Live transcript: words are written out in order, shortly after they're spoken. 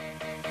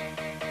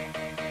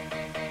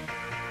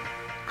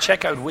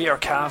Check out We Are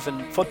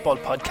Cavan football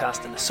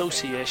podcast in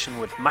association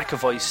with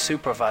McAvoy's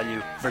Super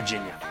Value,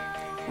 Virginia.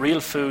 Real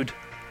food,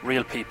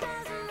 real people.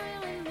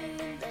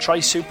 Try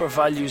Super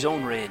Value's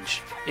own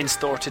range, in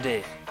store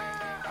today.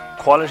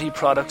 Quality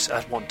products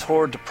at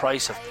 1/3 the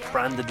price of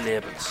branded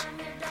labels.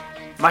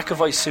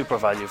 McAvoy's Super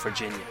Value,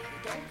 Virginia.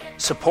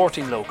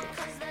 Supporting local.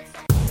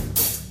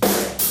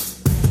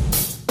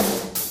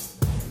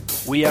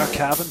 We Are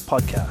Cavan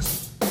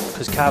podcast,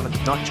 because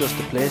Cavan's not just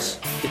a place,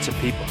 it's a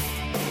people.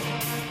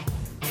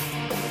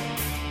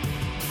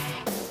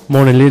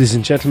 Morning, ladies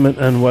and gentlemen,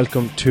 and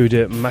welcome to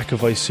the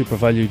McAvoy Super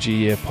Value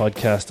GA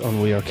podcast on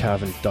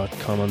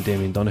wearecavan.com. I'm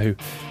Damien Donoghue,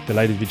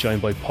 delighted to be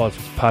joined by Paul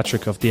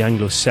Fitzpatrick of the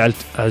Anglo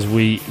Celt as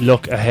we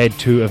look ahead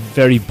to a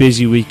very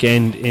busy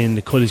weekend in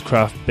the Cully's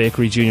Craft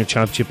Bakery Junior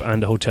Championship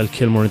and the Hotel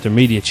Kilmore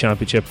Intermediate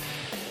Championship.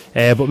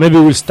 But maybe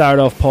we'll start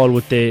off, Paul,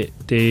 with the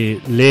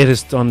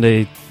latest on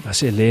the, I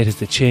say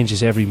latest, it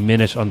changes every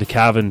minute on the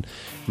Cavan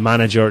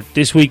manager.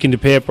 This week in the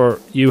paper,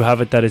 you have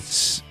it that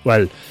it's,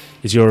 well,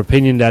 is your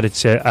opinion that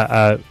it's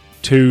a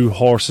two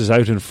horses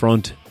out in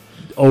front,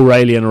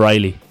 O'Reilly and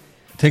Riley?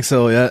 I think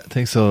so, yeah. I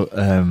think so.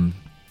 A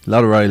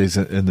lot of Rileys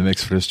in the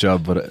mix for this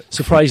job, but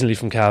surprisingly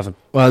from Cavan.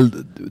 Well,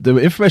 the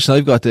information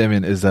I've got,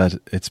 Damien, is that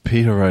it's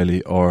Peter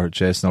Riley or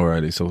Jason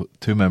O'Reilly, so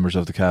two members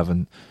of the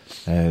Cavan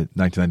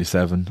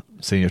 1997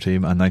 senior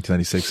team and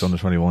 1996 under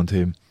 21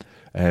 team.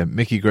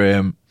 Mickey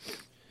Graham,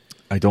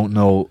 I don't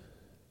know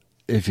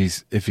if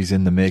he's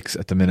in the mix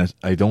at the minute.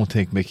 I don't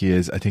think Mickey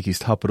is. I think he's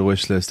top of the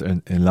wish list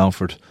in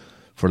Longford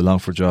for the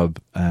Longford job.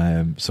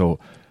 So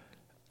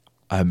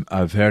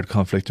I've heard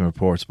conflicting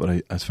reports,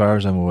 but as far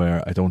as I'm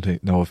aware, I don't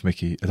think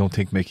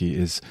Mickey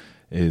is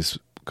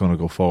going to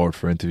go forward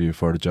for interview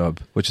for the job,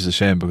 which is a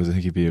shame because I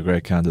think he'd be a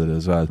great candidate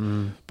as well.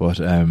 But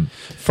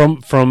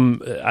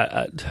from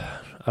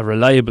a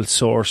reliable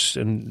source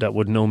and that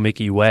would know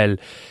Mickey well,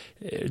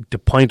 the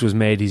point was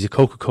made. He's a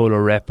Coca-Cola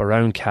rep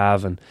around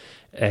Cavan.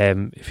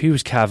 If he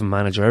was Cavan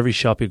manager, every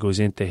shop he goes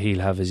into,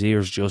 he'll have his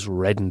ears just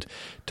reddened,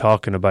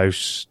 talking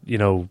about,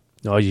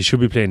 oh, you should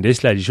be playing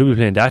this lad, you should be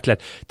playing that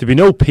lad. There'd be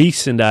no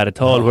peace in that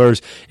at all. No.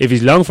 Whereas if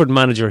he's Longford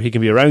manager, he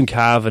can be around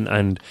Cavan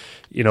and,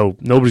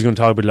 nobody's going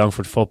to talk about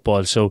Longford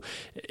football. So,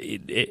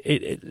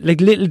 like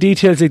little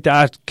details like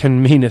that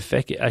can mean a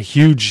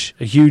huge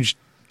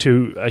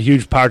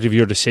part of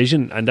your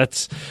decision, and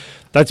that's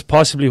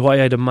possibly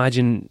why I'd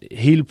imagine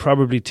he'll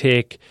probably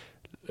take.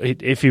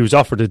 If he was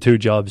offered the two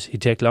jobs,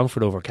 he'd take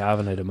Longford over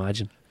Cavan, I'd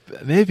imagine.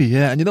 Maybe,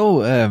 yeah.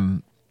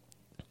 And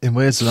in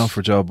ways the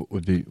Longford job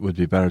would be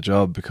a better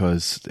job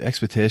because the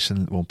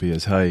expectation won't be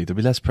as high. There'll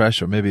be less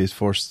pressure. Maybe his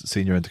first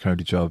senior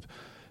intercounty job.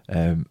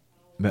 And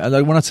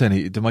we're not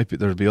saying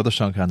there'll be other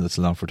strong candidates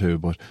in Longford too,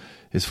 but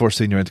his first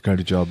senior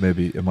intercounty job,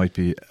 maybe it might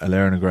be a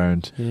learning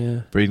ground,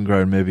 breeding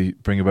ground, maybe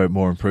bring about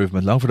more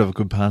improvement. Longford have a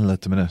good panel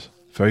at the minute.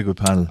 Very good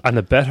panel. And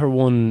a better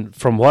one,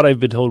 from what I've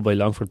been told by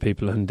Longford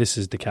people, and this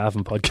is the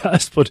Cavan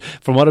podcast, but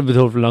from what I've been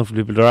told from Longford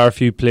people, there are a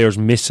few players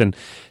missing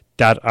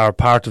that are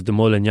part of the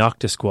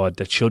Mullinachta squad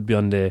that should be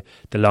on the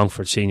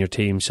Longford senior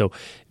team. So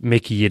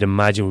Mickey, you'd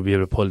imagine, would be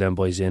able to pull them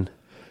boys in.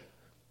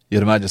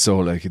 You'd imagine so.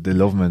 Like, they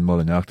love him in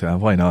Mullinachta,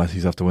 and why not?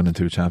 He's after winning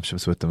 2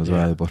 championships with them as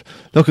well. But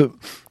look,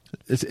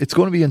 it's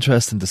going to be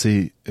interesting to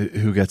see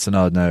who gets the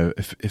nod now.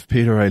 If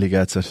Peter Riley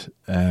gets it,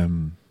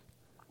 or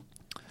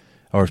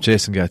if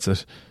Jason gets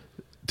it,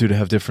 do they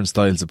have different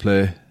styles of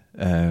play?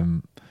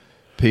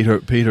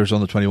 Peter's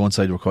on the 21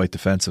 side were quite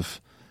defensive.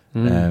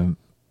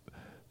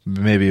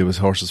 Maybe it was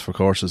horses for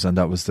courses, and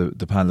that was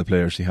the panel of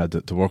players he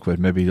had to work with.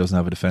 Maybe he doesn't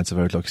have a defensive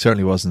outlook. He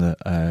certainly wasn't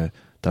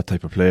that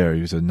type of player.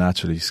 He was a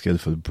naturally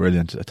skillful,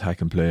 brilliant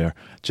attacking player.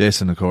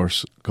 Jason, of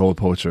course, goal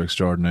poacher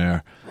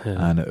extraordinaire,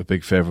 and a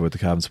big favourite with the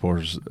Cavan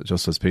supporters,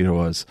 just as Peter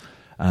was.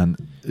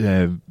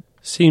 And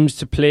seems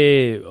to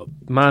play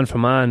man for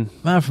man.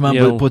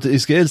 But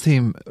his Gales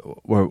team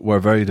were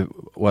very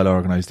well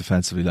organised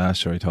defensively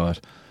last year, I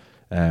thought.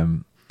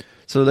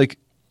 So, like,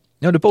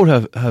 they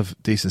both have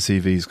decent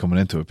CVs coming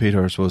into it.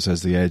 Peter, I suppose,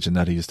 has the edge in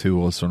that he has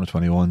 2 Ulster under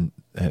 21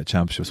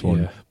 championships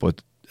won.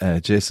 But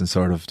Jason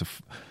sort of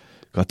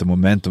got the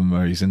momentum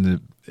where he's in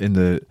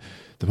the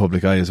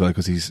public eye as well,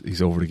 because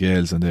he's over the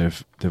Gales, and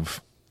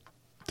they've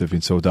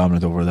been so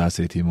dominant over the last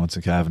 18 months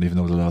in Cavan, even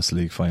though they lost the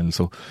league final.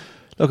 So,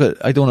 look,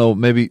 I don't know.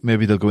 Maybe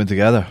they'll go in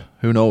together.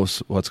 Who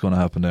knows what's going to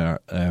happen there?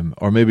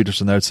 Or maybe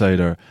there's an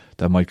outsider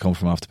that might come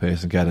from off the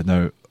pace and get it.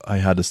 Now, I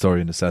had a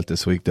story in the Celt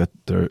this week that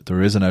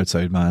there is an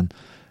outside man,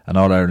 an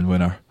All-Ireland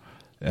winner,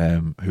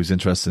 who's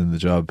interested in the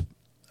job.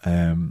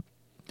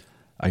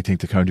 I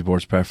think the county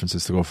board's preference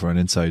is to go for an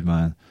inside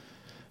man,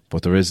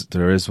 but there is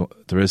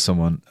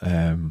someone,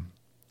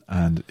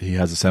 and he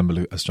has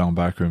assembled a strong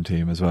backroom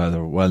team as well.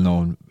 There are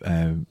well-known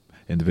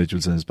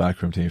individuals in his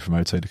backroom team from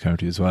outside the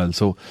county as well.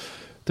 So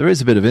there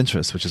is a bit of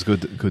interest, which is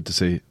good to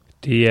see.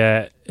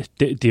 The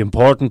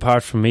important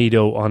part for me,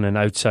 though, on an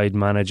outside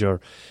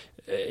manager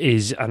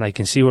is, and I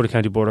can see where the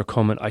county board are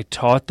coming, I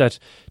thought that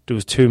there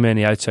was too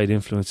many outside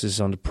influences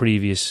on the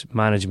previous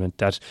management,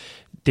 that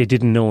they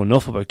didn't know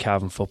enough about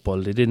Cavan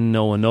football. They didn't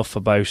know enough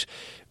about.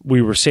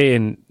 We were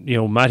saying,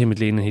 Matty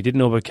McLean, he didn't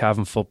know about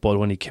Cavan football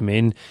when he came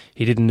in.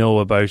 He didn't know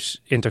about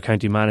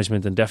intercounty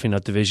management, and definitely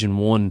not Division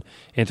 1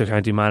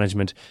 intercounty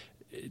management.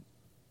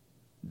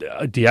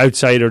 The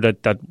outsider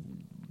that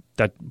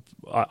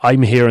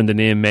I'm hearing the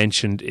name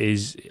mentioned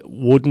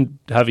wouldn't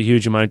have a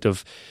huge amount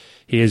of.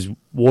 He has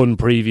one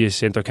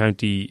previous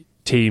intercounty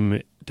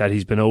team that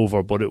he's been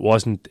over, but it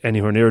wasn't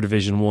anywhere near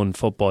Division 1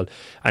 football,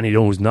 and he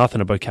knows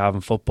nothing about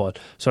Cavan football.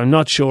 So I'm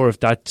not sure if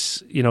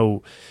that's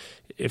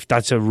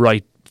a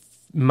right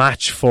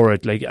match for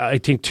it. Like, I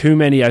think too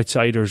many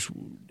outsiders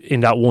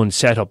in that one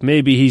setup.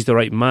 Maybe he's the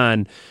right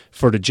man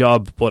for the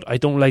job, but I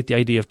don't like the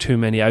idea of too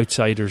many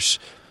outsiders,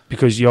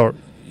 because you're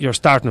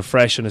starting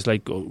fresh, and it's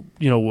like,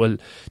 well,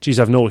 geez,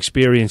 I've no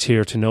experience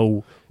here to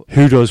know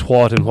who does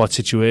what in what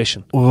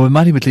situation. Well, when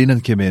Matty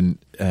McLean came in,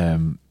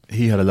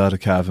 he had a lot of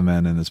Cavan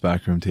men in his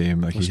backroom team.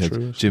 Like, he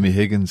had Jimmy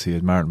Higgins, he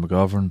had Martin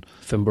McGovern,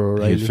 Finbar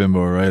O'Reilly. He had Finbar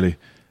O'Reilly,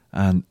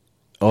 and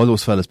all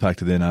those fellas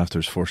packed it in after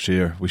his first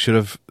year. We should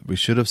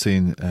have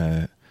seen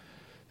the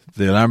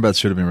alarm bells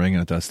should have been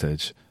ringing at that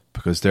stage,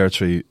 because they're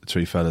three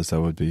fellas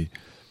that would be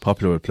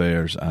popular with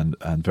players and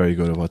very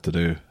good at what to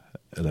do.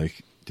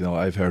 Like,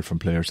 I've heard from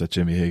players that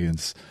Jimmy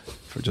Higgins,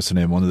 for just to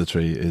name one of the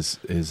three, is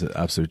an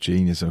absolute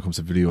genius when it comes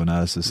to video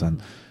analysis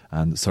and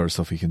the sort of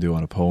stuff he can do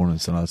on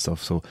opponents and all that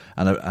stuff. So,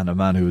 and a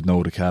man who would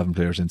know the Cavan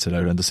players inside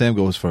out. And the same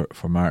goes for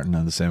Martin,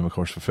 and the same, of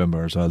course, for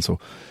Finbar as well. So,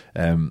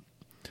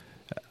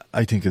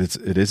 I think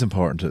it is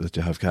important that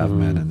you have Cavan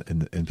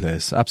men in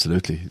place.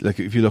 Absolutely. Like,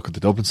 if you look at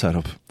the Dublin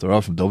setup, they're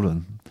all from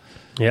Dublin.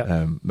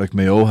 Yeah. Like,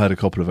 Mayo had a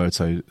couple of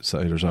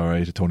outsiders, all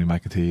right, Tony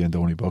McEntee and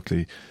Donny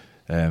Buckley.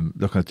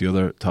 Looking at the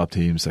other top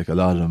teams, like, a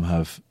lot of them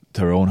have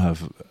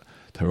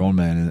Tyrone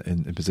men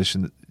in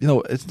position.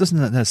 It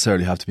doesn't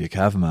necessarily have to be a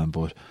Cavan man,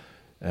 but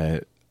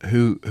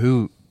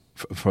who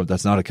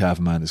that's not a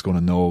Cavan man is going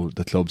to know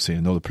the club scene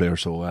and know the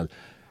players so well.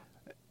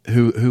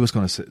 Who is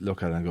going to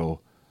look at it and go,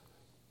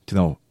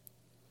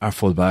 our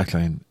full back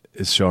line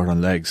is short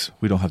on legs.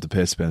 We don't have the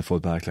pace to be in the full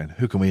back line.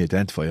 Who can we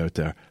identify out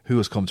there? Who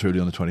has come through the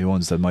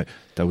under-21s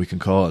that we can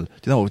call?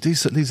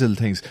 These little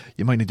things,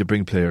 you might need to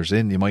bring players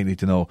in. You might need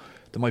to know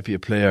there might be a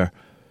player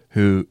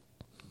who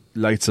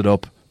lights it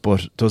up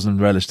but doesn't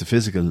relish the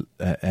physical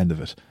end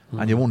of it,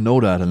 and you won't know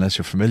that unless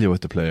you're familiar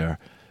with the player.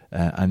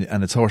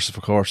 And it's horses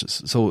for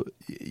courses. So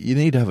you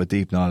need to have a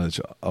deep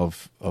knowledge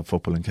of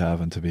football in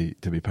Cavan to be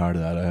part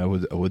of that.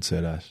 I would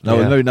say that. No,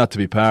 maybe not to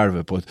be part of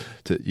it, but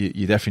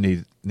you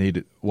definitely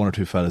need one or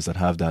two fellas that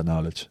have that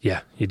knowledge.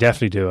 Yeah, you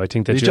definitely do. I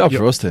think that's a job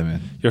for us,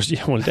 Tim.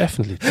 Well,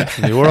 definitely.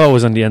 We're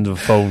always on the end of a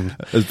phone.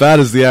 As bad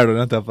as they are, they're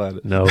not that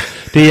bad. No,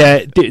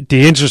 the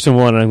interesting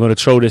one, and I'm going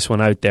to throw this one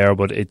out there,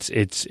 but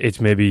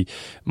it's maybe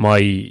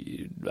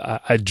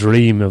a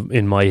dream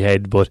in my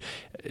head. But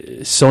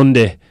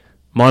Sunday,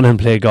 Monaghan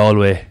play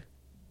Galway.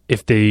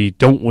 If they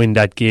don't win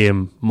that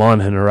game,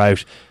 Monaghan are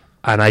out,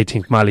 and I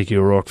think Malachy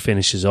O'Rourke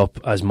finishes up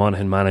as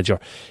Monaghan manager.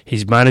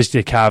 He's managed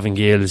the Cavan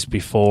Gaels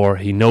before.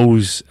 He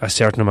knows a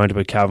certain amount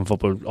about Cavan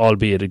football,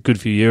 albeit a good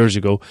few years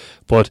ago,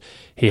 but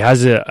he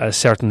has a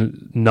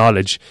certain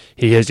knowledge.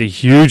 He has a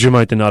huge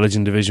amount of knowledge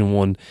in Division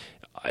 1.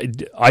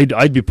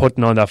 I'd be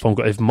putting on that phone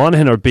call. If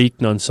Monaghan are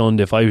beaten on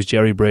Sunday, if I was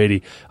Jerry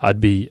Brady,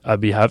 I'd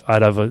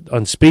have it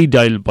on speed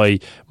dial by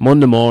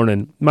Monday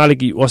morning.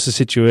 Malachy, what's the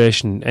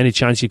situation? Any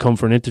chance you come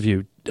for an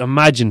interview?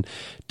 Imagine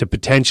the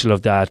potential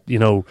of that.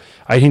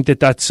 I think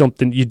that's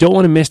something you don't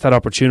want to miss, that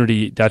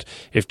opportunity. That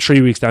if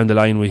 3 weeks down the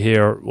line we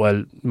hear,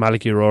 well,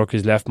 Malachy O'Rourke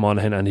has left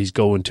Monaghan and he's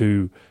going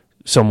to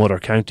some other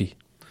county.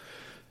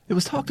 It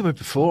was talked about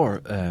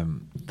before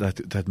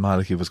that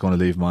Malachy was going to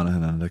leave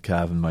Monaghan, and that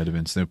Cavan might have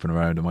been snooping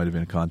around. There might have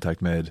been a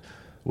contact made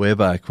way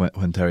back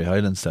when Terry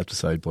Hyland stepped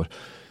aside. But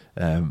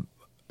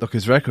look,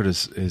 his record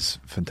is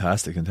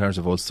fantastic in terms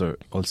of Ulster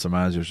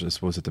managers. I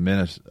suppose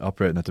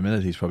operating at the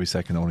minute, he's probably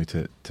second only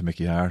to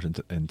Mickey Hart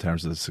in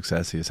terms of the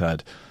success he has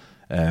had.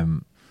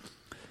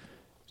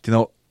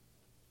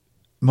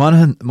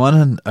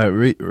 Monaghan.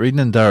 Reading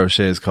in Darragh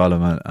Shea's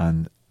column,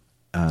 and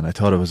I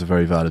thought it was a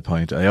very valid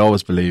point. I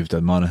always believed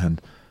that Monaghan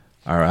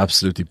are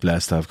absolutely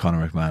blessed to have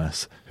Conor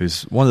McManus,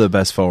 who's one of the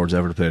best forwards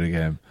ever to play the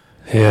game.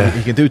 Yeah,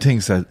 he can do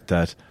things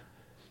that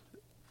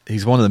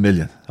he's one of the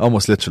million,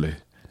 almost literally.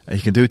 And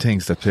he can do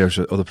things that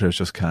other players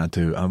just can't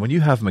do. And when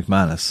you have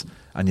McManus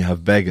and you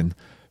have Beggan,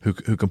 who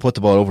can put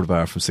the ball over the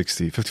bar from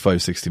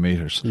 55, 60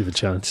 metres, you have a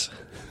chance.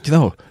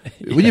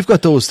 When you've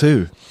got those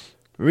two,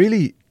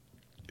 really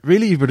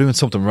you're doing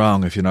something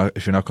wrong if you're not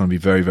going to be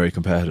very, very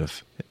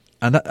competitive.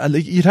 And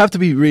you'd have to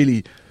be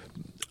really,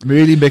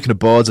 really making the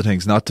balls of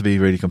things not to be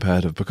really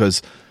competitive,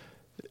 because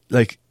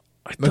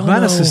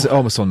McManus is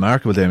almost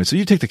unmarkable, Damien. So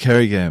you take the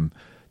Kerry game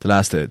the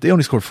last day, they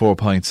only scored 4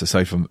 points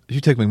aside from, if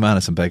you take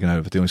McManus and Beggan out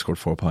of it, they only scored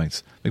 4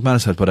 points.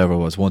 McManus had whatever it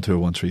was, 1-2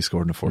 or 1-3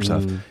 scored in the first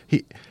half.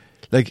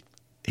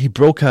 He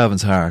broke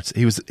Cavan's heart.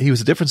 He was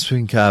the difference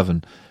between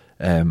Cavan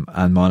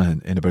and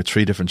Monaghan in about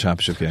 3 different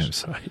championship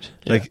games. Right.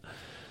 Yeah.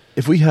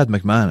 If we had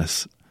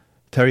McManus,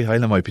 Terry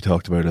Hyland might be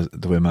talked about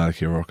the way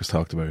Malachy O'Rourke is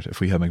talked about if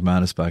we have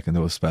McManus back in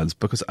those spells,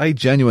 because I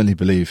genuinely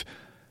believe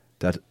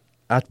that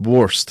at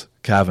worst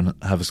Cavan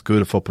have as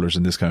good a footballers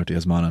in this county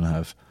as Monaghan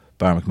have,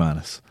 bar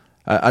McManus.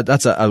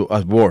 That's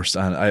at worst,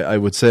 and I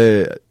would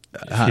say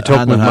if you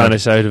took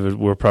McManus out of it,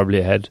 we're probably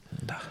ahead.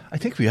 I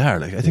think we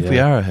are. I think we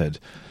are ahead.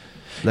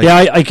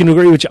 I can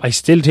agree with you. I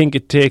still think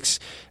it takes,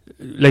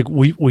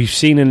 we've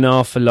seen an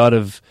awful lot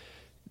of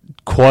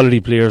quality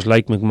players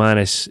like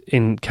McManus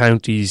in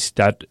counties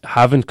that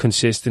haven't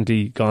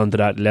consistently gone to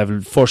that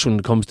level. First one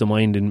that comes to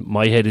mind in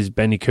my head is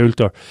Benny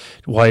Coulter.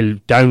 While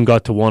Down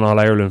got to one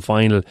All-Ireland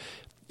final,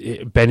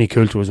 Benny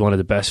Coulter was one of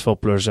the best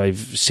footballers I've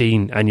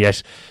seen, and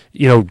yet,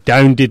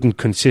 Down didn't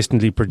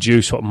consistently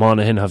produce what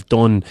Monaghan have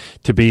done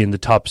to be in the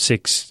top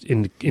 6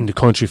 in the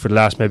country for the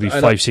last maybe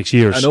 5-6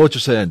 years. I know what you're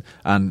saying,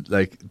 and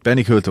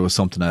Benny Coulter was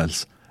something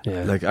else.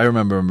 Yeah. I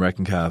remember him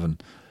wrecking Cavan,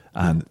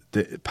 and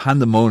the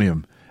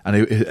pandemonium, and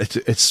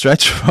it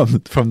stretched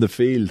from the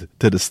field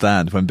to the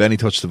stand when Benny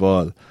touched the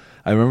ball.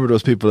 I remember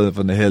those people up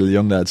on the hill,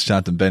 young lads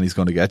chanting, "Benny's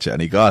going to get you,"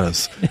 and he got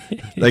us.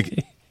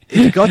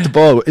 He got the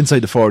ball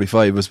inside the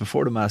 45. It was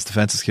before the mass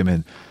defences came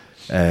in.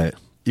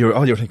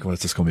 You're thinking, well,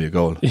 it's just going to be a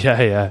goal.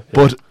 Yeah.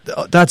 But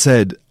that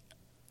said,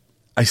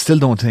 I still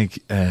don't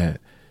think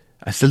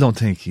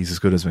he's as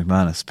good as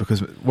McManus,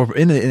 because we're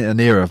in an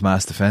era of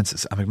mass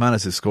defences, and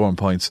McManus is scoring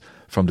points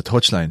from the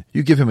touchline.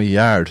 You give him a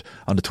yard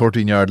on the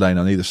 13-yard line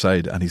on either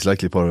side, and he's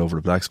likely to put it over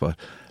the black spot.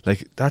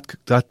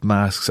 That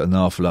masks an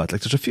awful lot.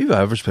 There's a few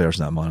average players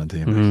in that Monaghan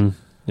team. Mm-hmm.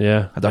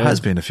 Yeah, and there has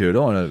been a few. I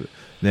don't want to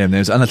name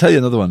names, and I'll tell you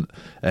another one.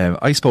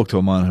 I spoke to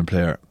a Monaghan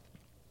player.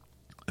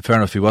 Fair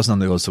enough, he wasn't on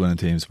the Ulster winning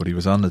teams, but he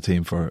was on the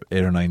team for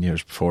 8 or 9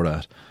 years before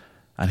that.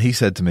 And he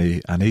said to me,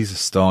 and he's a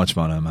staunch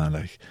Monaghan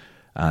man,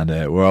 and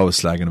we're always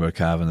slagging about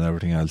Cavan and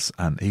everything else.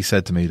 And he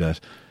said to me that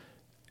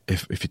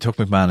if you took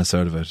McManus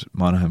out of it,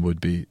 Monaghan would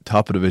be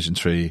top of Division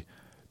 3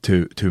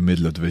 to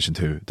middle of Division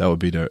 2. That would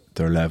be their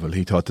level.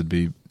 He thought it'd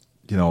be,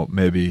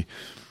 maybe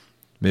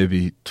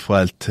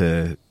 12th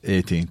to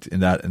 18th in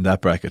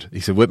that bracket. He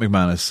said with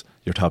McManus,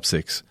 you're top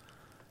 6.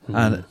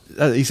 And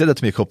he said that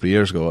to me a couple of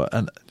years ago,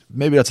 and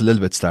maybe that's a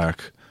little bit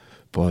stark,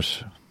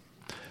 but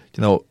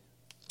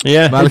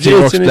Malachy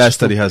O'Rourke's blessed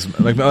that he has.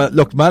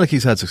 Look,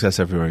 Malachy's had success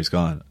everywhere he's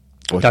gone,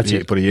 but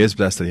he is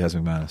blessed that he has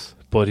McManus.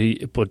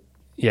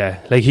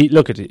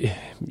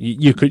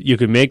 You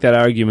could make that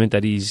argument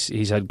that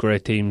he's had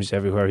great teams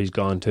everywhere he's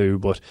gone to,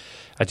 but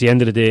at the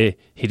end of the day,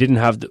 he didn't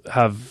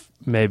have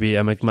maybe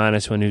a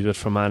McManus when he was with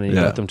Fermanagh and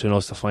he got them to an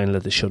Ulster final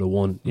that they should have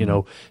won.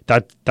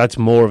 That's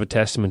more of a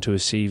testament to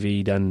his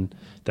CV than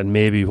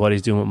maybe what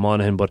he's doing with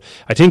Monaghan. But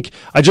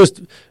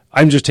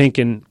I'm just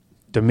thinking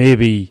there may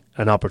be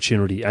an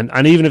opportunity,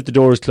 and even if the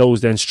door is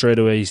closed, then straight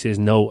away he says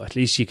no. At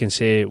least you can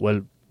say,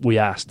 well, we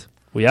asked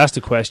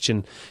a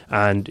question,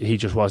 and he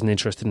just wasn't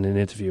interested in an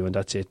interview, and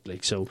that's it.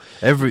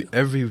 Every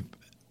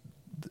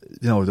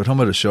they're talking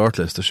about a short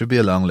list. There should be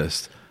a long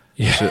list.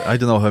 Yeah. I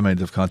don't know how many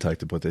they've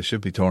contacted, but they should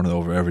be turning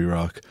over every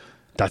rock.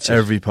 That's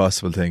every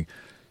possible thing.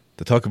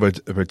 They talk about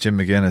Jim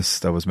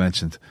McGuinness that was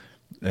mentioned.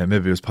 Maybe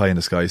it was pie in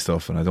the sky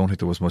stuff, and I don't think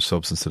there was much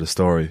substance to the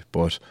story.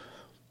 But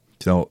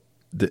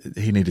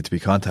he needed to be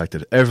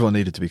contacted. Everyone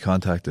needed to be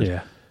contacted.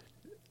 Yeah.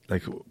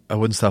 I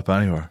wouldn't stop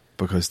anywhere,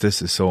 because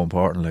this is so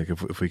important.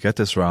 If we get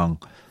this wrong,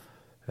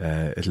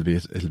 it'll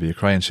be a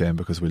crying shame,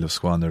 because we'll have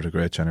squandered a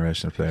great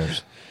generation of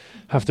players.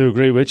 Have to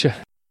agree with you.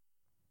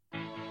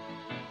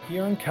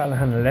 Kieran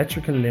Callahan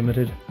Electrical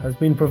Limited has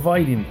been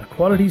providing a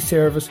quality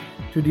service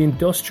to the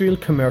industrial,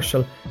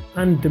 commercial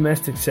and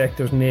domestic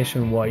sectors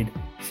nationwide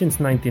since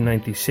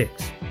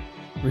 1996.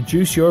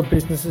 Reduce your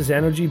business's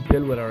energy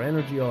bill with our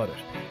energy audit,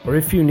 or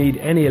if you need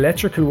any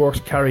electrical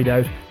works carried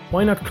out,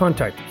 why not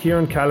contact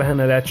Kieran Callahan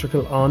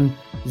Electrical on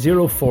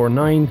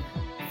 049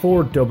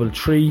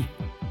 433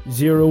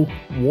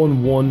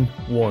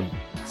 0111.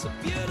 It's a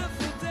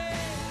beautiful day.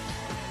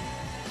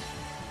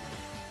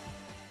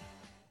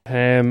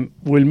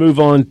 We'll move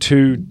on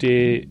to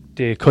the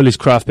Cully's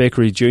Craft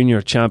Bakery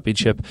Junior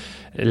Championship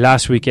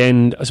last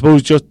weekend. I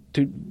suppose just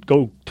to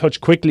go touch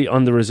quickly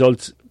on the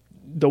results,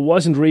 there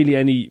wasn't really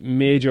any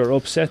major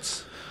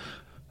upsets.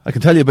 I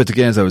can tell you about the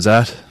games I was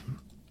at,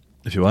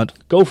 if you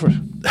want. Go for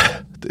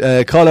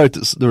it. Call out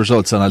the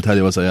results and I'll tell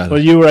you what I had.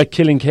 Well, you were at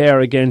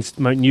Killincare against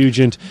Mount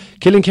Nugent.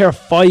 Killincare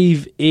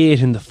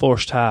 5-8 in the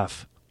first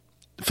half.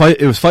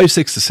 It was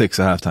 5-6-6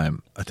 at half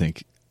time, I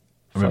think.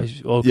 Okay.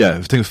 Yeah,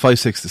 I think it was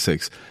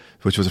 5-6-6,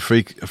 which was a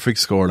freak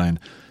scoreline.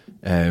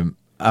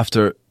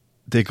 After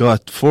they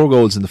got 4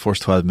 goals in the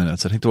first 12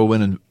 minutes, I think they were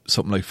winning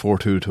something like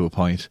 4-2 to a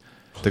point.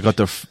 They got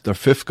their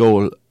fifth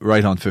goal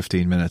right on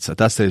 15 minutes. At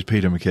that stage,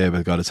 Peter McCabe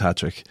had got his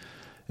hat-trick.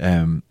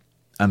 And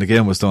the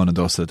game was done and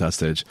dusted at that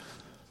stage.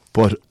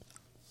 But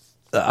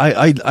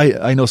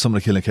I know some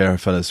of the Killincare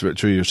fellas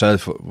through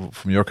yourself,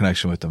 from your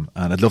connection with them,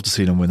 and I'd love to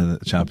see them winning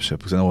the championship,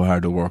 because I know how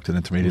hard they worked at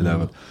intermediate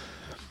level.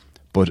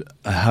 But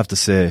I have to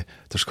say,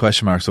 there's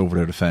question marks over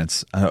their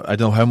defence. I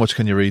don't know how much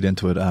can you read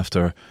into it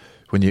after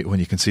when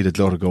you conceded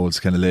a lot of goals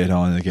kind of late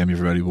on in the game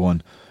you've already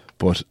won.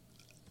 But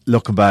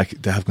looking back,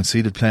 they have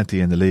conceded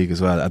plenty in the league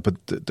as well, but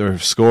they're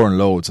scoring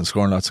loads and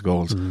scoring lots of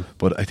goals.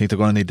 But I think they're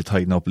going to need to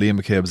tighten up. Liam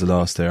McCabe's a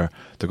loss there.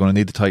 They're going to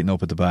need to tighten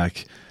up at the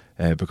back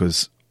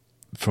because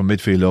from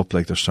midfield up,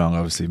 like, they're strong.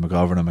 Obviously,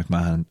 McGovern and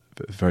McMahon,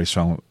 very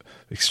strong,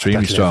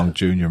 extremely strong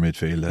junior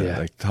midfield,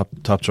 like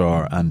top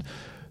drawer, and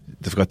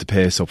they've got the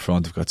pace up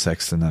front. They've got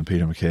Sexton and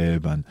Peter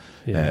McCabe, and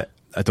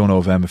I don't know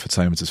if Emma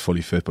Fitzsimons is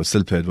fully fit, but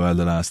still played well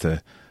the last day,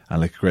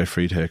 and like a great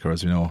free taker,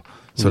 as we know.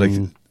 So like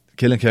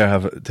Killincare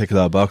have take a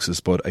lot of boxes,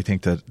 but I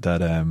think that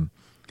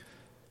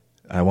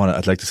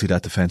I'd like to see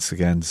that defence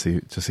again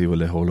to see will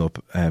they hold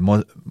up.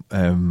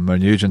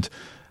 Nugent,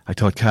 I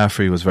thought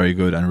Caffrey was very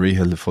good, and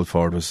Rehill, the full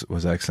forward,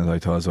 was excellent, I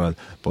thought, as well.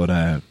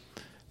 But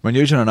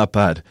Nugent are not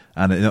bad,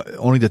 and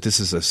only that this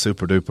is a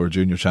super duper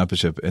junior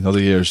championship. In other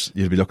years,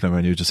 you'd be looking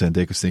at Nugent saying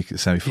they could sneak a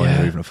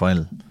semi-final or even a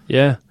final.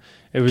 Yeah.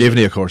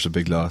 Givney, of course, a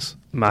big loss.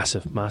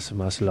 Massive loss.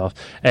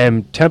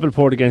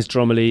 Templeport against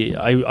Drummondley,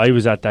 I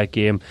was at that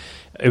game.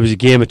 It was a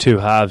game of two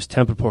halves.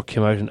 Templeport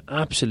came out and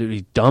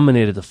absolutely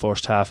dominated the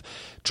first half.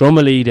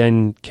 Drummondley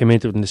then came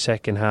into it in the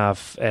second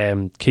half.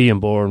 Cian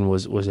Bourne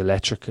was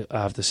electric,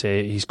 I have to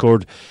say. He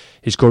scored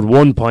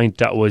 1 point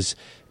that was...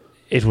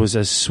 It was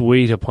as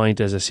sweet a point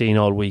as I've seen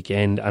all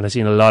weekend, and I've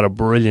seen a lot of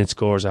brilliant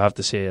scores, I have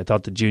to say. I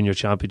thought the junior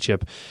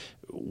championship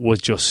was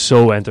just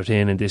so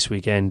entertaining this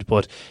weekend,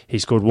 but he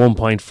scored 1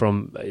 point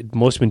from, it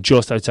must have been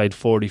just outside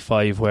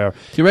 45, where...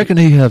 Do you reckon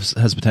he has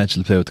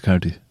potential to play with the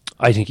county?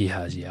 I think he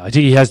has, yeah. I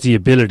think he has the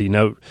ability.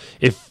 Now,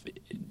 if,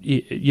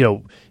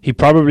 he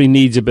probably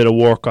needs a bit of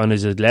work on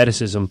his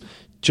athleticism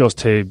just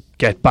to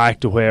get back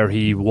to where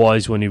he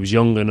was when he was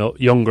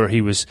younger.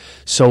 He was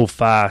so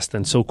fast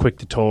and so quick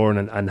to turn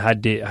and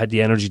had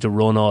the energy to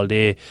run all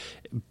day.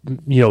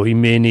 He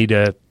may need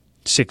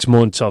 6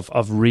 months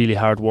of really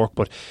hard work,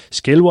 but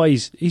skill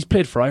wise, he's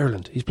played for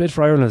Ireland. He's played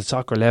for Ireland at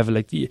soccer level.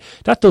 Like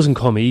that doesn't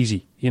come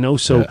easy,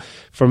 So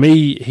for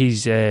me,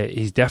 he's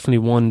definitely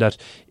one that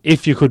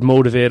if you could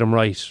motivate him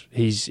right,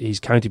 he's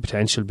county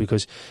potential,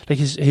 because like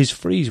his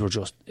frees were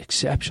just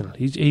exceptional.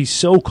 He's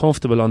so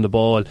comfortable on the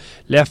ball,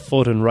 left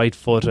foot and right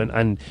foot,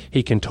 and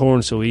he can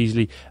turn so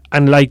easily.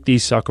 And like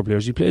these soccer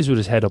players, he plays with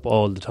his head up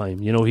all the time.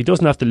 He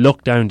doesn't have to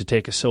look down to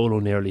take a solo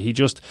nearly. He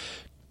just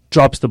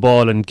drops the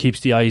ball and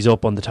keeps the eyes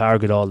up on the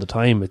target all the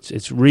time.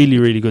 It's really,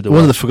 really good to watch.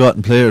 One of the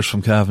forgotten players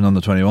from Cavan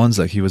under 21s,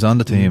 like, he was on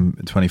the team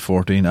in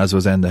 2014, as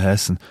was Enda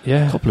Hessen.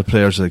 Yeah. A couple of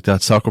players like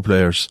that, soccer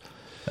players,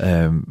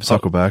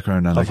 soccer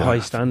background, and of high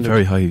standard,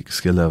 very high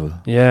skill level.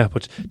 Yeah,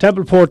 but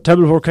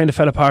Templeport kind of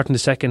fell apart in the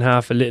second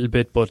half a little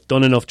bit, but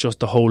done enough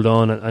just to hold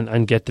on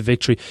and get the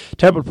victory.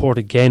 Templeport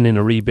again in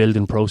a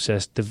rebuilding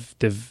process.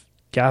 They've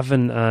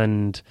Gavin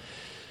and...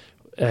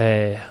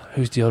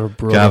 who's the other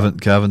brother?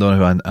 Gavin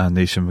Donoghue and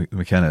Nisha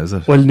McKenna, is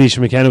it? Well, Nisha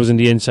McKenna was in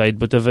the inside,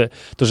 but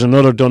there's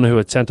another Donoghue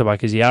at centre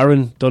back. Is he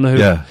Aaron Donoghue?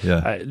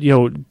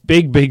 Yeah.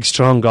 Big,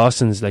 strong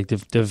Gossans. Like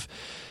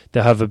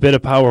they have a bit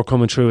of power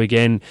coming through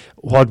again.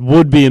 What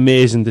would be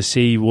amazing to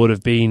see would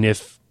have been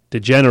if the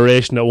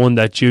generation that won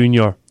that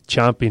junior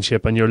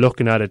championship, and you're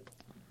looking at it,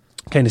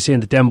 kind of saying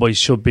that them boys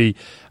should be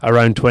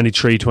around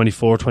 23,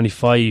 24,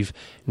 25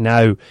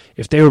 now.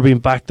 If they were being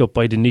backed up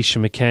by the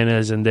Nisha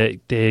McKennas and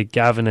the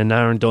Gavin and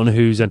Aaron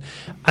Donoghues,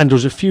 and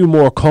there's a few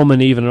more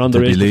coming even on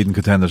they'd be leading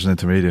contenders in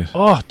intermediate.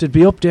 Oh, they'd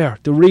be up there.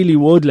 They really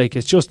would. Like,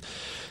 it's just,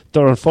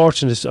 they're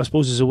unfortunate. I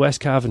suppose it's a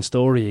West Cavan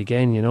story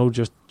again,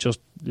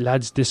 just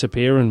lads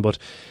disappearing. But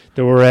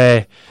there were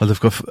I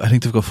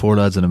think they've got 4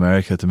 lads in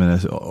America at the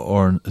minute.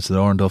 It's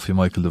Oran Duffy,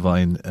 Michael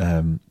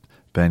Devine,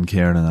 Ben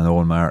Kiernan and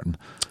Owen Martin.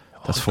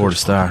 That's 4 the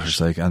starters,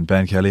 like, and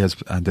Ben Kelly and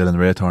Dylan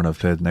Raythorne have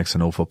played next to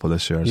no football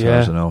this year, as far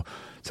as I know.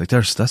 It's like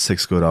that's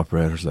 6 good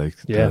operators, like,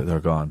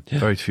 they're gone. Yeah.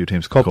 Very few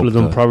teams. Couple of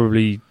them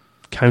probably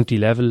county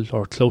level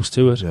or close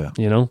to it. Yeah.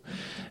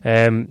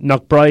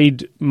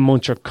 Knockbride,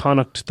 Muncher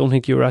Connacht. Don't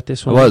think you were at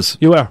this one. I was.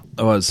 You were.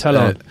 I was. Tell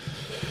on.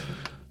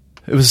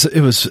 It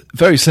was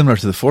very similar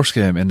to the first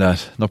game in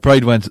that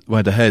Knockbride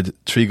went ahead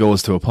 3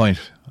 goals to a point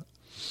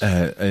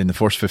in the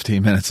first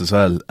 15 minutes as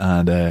well,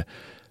 and.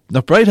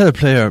 Knockbride had a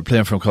player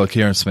playing from called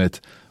Kieran Smith,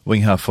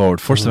 wing half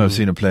forward. First time I've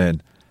seen him playing,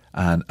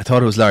 and I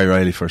thought it was Larry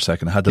Riley for a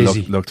second. I had to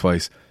look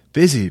twice.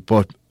 Busy,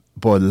 but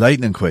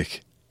lightning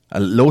quick. A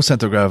low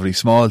centre gravity,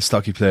 small,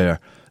 stocky player.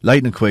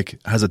 Lightning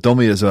quick, has a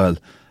dummy as well,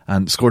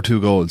 and scored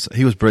 2 goals.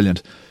 He was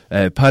brilliant.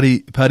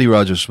 Paddy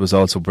Rogers was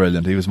also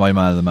brilliant. He was my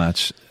man of the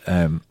match.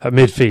 At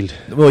midfield.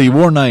 Well, he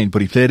wore 9,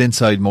 but he played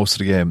inside most of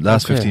the game.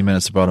 Last 15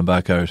 minutes they brought him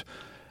back out,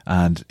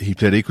 and he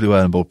played equally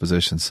well in both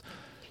positions.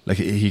 Like,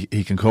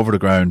 he can cover the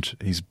ground.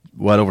 He's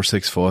well over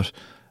 6 foot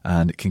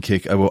and can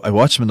kick. I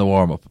watched him in the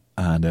warm up,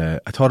 and I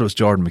thought it was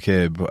Jordan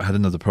McCabe, but I had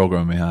another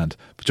program in my hand.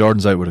 But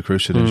Jordan's out with a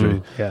cruciate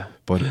injury. Yeah,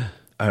 but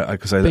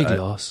big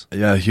loss.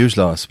 Yeah, huge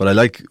loss. But I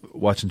like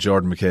watching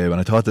Jordan McCabe,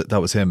 and I thought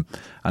that was him.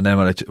 And then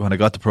when I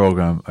got the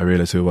program, I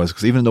realised who it was,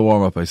 because even in the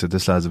warm up, I said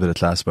this lad's a bit of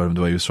class about him,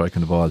 the way he was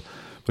striking the ball.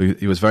 But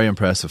he was very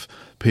impressive.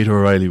 Peter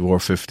O'Reilly wore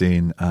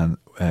 15 and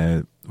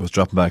was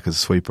dropping back as a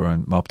sweeper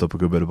and mopped up a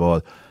good bit of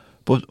ball.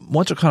 But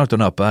Muncher Connacht are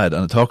not bad,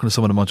 and talking to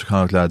some of the Muncher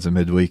Connacht lads in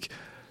midweek,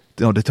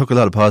 they took a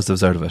lot of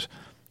positives out of it.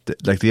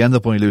 they end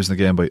up only losing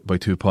the game by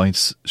 2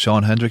 points.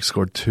 Sean Hendricks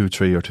scored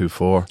 2-3 or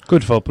 2-4.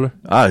 Good footballer.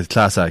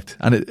 Class act.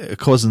 And a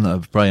cousin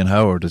of Brian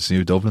Howard, this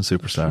new Dublin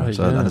superstar. Right,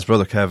 And his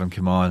brother Kevin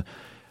came on.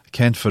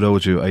 Kent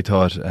Fadoju, I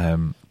thought,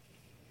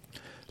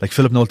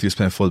 Philip Nolte was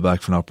playing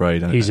full-back for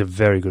Knockbride. He's a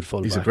very good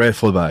full-back. He's a great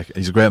full-back.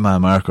 He's a great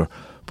man marker.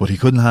 But he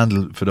couldn't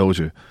handle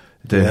Fadoju.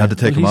 They had to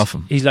take him off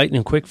him. He's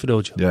lightning quick,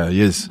 Fadoju. Yeah,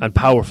 he is. And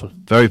powerful.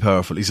 Very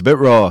powerful. He's a bit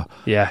raw.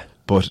 Yeah.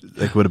 But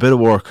with a bit of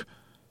work,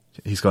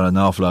 he's got an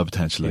awful lot of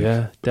potential.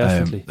 Yeah,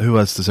 definitely. Who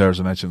else deserves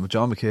a mention?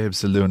 John McCabe's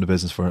still doing the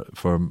business for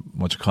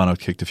Muncher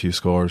Connacht, kicked a few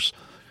scores,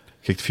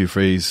 kicked a few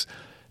frees.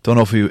 Don't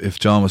know if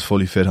John was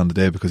fully fit on the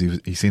day, because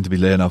he seemed to be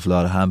laying off a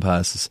lot of hand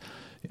passes.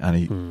 And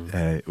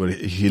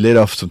he laid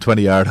off some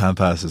 20-yard hand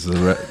passes,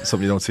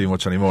 something you don't see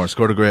much anymore.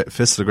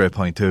 Fisted a great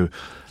point too.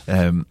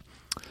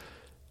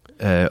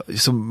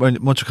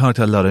 Muncher Connacht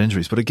had a lot of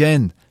injuries, but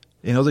again,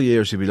 in other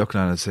years you'd be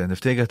looking at it and saying,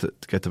 if they get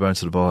the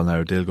bounce of the ball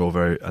now, they'll go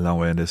a long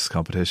way in this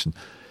competition.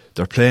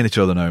 They're playing each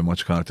other now,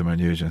 Muncher Connacht and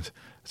Mount Nugent,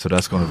 so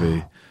that's going to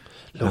be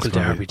local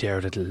derby there.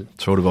 That'll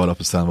throw the ball up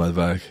and stand well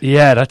back.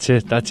 Yeah, that's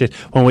it.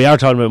 When we are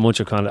talking about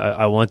Muncher Connacht,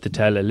 I want to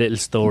tell a little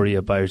story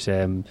about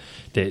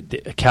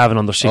the Cavan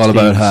under 16s. All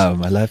about how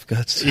my life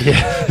got.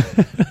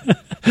 Yeah.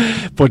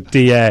 But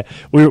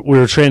we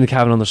were training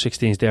Cavan under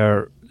 16s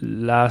there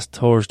last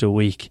Thursday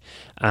week,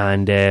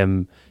 and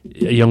a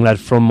young lad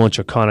from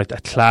Muncher Connacht,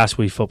 a class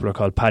wee footballer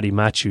called Paddy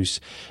Matthews,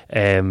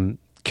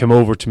 came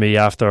over to me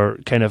after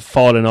kind of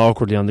falling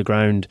awkwardly on the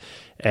ground.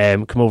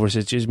 Come over and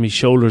said, "Geez, my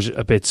shoulder's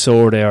a bit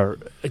sore there.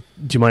 Do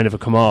you mind if I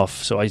come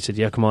off?" So I said,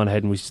 "Yeah, come on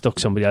ahead," and we stuck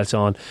somebody else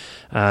on.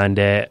 And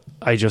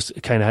I just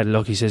kind of had a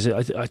look. He says,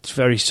 "It's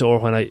very sore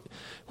when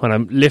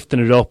I'm lifting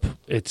it up.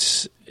 It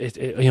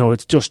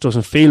just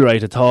doesn't feel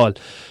right at all."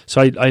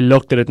 So I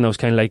looked at it and I was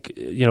kind of like,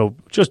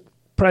 just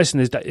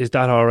pressing, is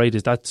that all right?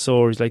 Is that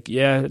sore? He's like,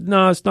 "Yeah,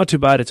 no, it's not too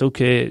bad. It's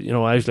okay."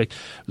 I was like,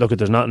 "Look,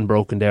 there's nothing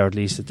broken there. At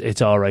least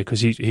it's all right," because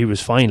he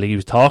was fine. Like, he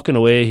was talking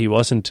away. He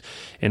wasn't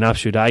in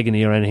absolute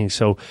agony or anything.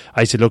 So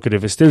I said, "Look,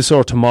 if it's still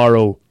sore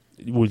tomorrow,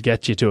 we'll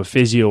get you to a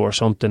physio or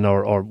something,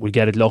 or we'll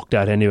get it looked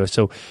at anyway."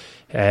 So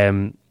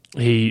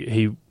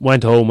he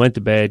went home, went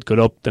to bed, got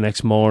up the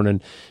next morning.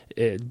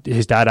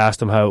 His dad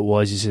asked him how it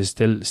was. He says,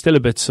 still a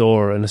bit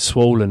sore and it's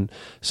swollen.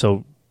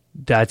 So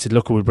Dad said,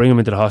 "Look, we'll bring him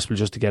into the hospital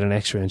just to get an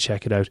x-ray and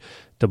check it out."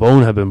 The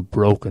bone had been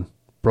broken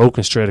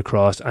straight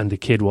across, and the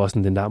kid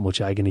wasn't in that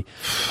much agony.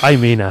 I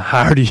mean, a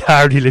hardy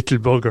little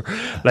bugger.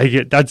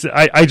 Like,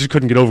 I just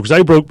couldn't get over, because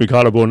I broke my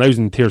collarbone. I was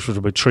in tears for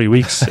about 3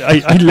 weeks.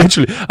 I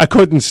literally, I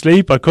couldn't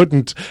sleep. I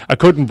couldn't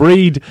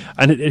breathe.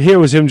 And here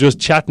was him just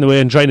chatting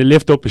away and trying to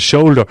lift up his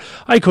shoulder.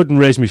 I couldn't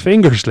raise my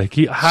fingers. Like,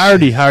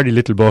 hardy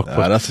little buck.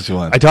 That's what you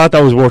want. I thought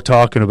that was worth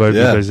talking about.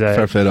 Yeah, because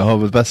fair play to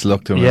him. Best of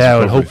luck to him. Yeah,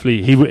 well,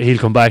 hopefully he'll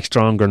come back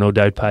stronger, no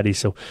doubt, Paddy.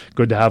 So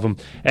good to have him.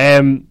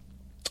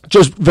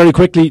 Just very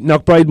quickly,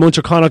 Knockbride,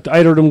 Muncher Connacht,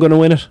 either of them going to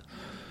win it?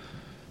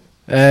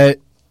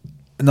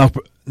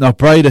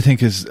 Knockbride, I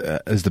think, is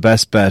the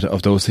best bet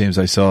of those teams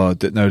I saw.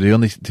 Now, the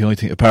only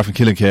thing, apart from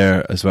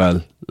Killincare as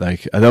well,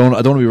 like, I don't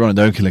want to be running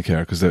down Killincare,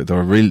 because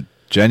they're real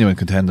genuine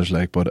contenders,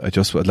 like, but I'd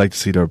like to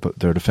see their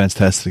defence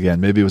tested again.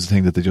 Maybe it was a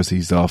thing that they just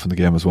eased off and the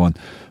game was won.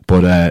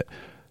 But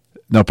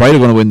Knockbride are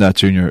going to win that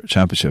junior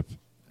championship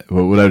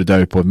without a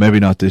doubt, but maybe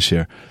not this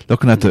year.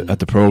 Looking at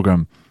the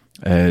programme,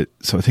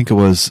 so I think it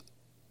was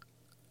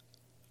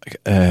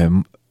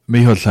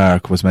Michael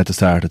Clark was meant to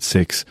start at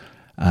 6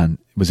 and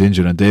was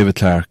injured, and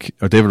David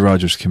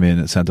Rogers came in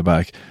at centre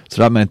back.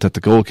 So that meant that the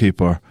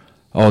goalkeeper,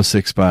 all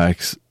 6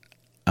 backs,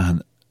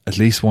 and at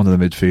least one of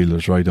the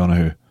midfielders, Roy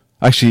Donoghue.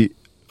 Actually,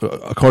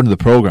 according to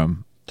the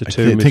programme, I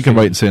think I'm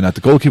right in saying that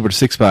the goalkeeper, the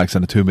 6 backs,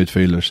 and the 2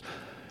 midfielders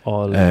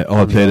all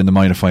played in the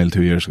minor final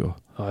 2 years ago.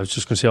 I was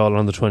just going to say all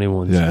under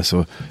 21s. Yeah,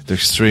 so they're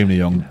extremely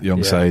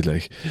young side,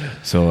 like.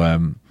 So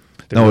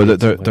they're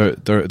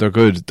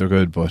good. They're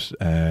good, but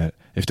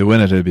if they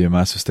win it, it'll be a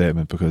massive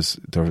statement, because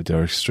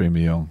they're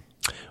extremely young.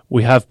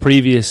 We have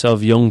previous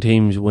of young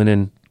teams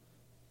winning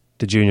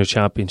the junior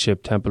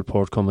championship.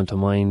 Templeport coming to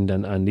mind,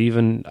 and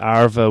even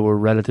Arva were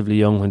relatively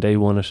young when they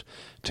won it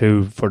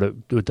too,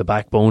 with the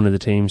backbone of the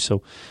team.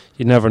 So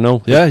you never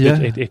know.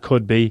 It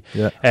could be.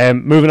 Yeah.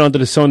 Moving on to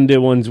the Sunday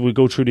ones, we'll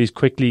go through these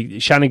quickly.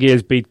 Shannon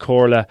Gales beat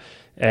Corla.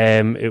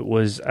 It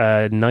was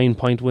a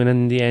 9-point win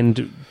in the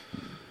end.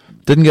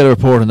 Didn't get a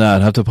report on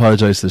that. I have to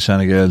apologise to the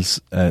Shannon Gales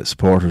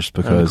supporters,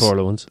 because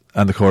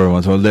and the Corla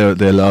ones. Well,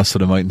 they lost, so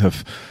they mightn't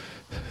have.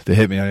 They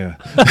hit me anyway.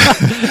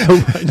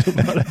 I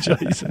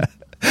apologise.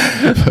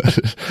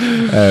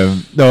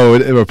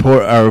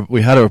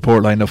 We had a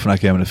report lined up for that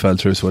game and it fell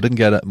through, so I didn't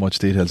get much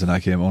details in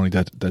that game. Only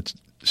that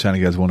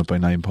Shannon Gales won it by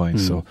 9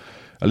 points. So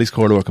at least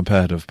Corla were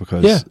competitive,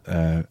 because.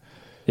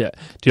 Yeah,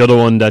 the other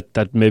one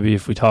that maybe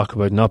if we talk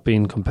about not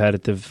being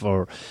competitive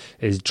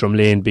is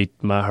Drumlane beat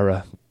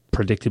Mahara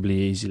predictably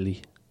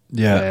easily.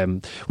 Yeah.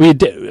 We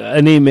had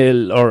an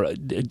email, or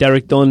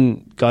Derek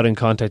Dunn got in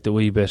contact a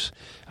wee bit.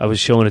 I was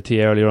showing it to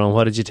you earlier on.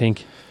 What did you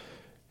think?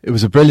 It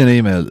was a brilliant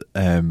email,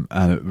 and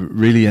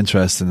really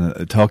interesting.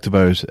 It talked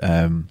about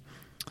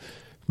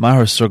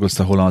Maher struggles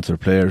to hold on to their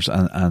players,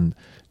 and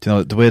you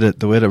know the way that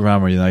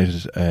Ramor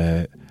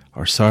United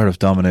are sort of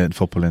dominating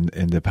football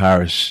in the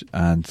parish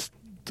and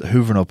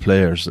hoovering up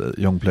players,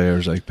 young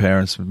players, like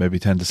parents maybe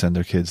tend to send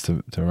their kids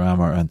to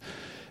Ramor,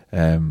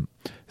 and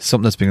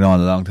something that's been going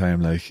on a long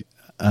time, like.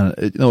 And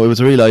it was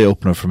a real eye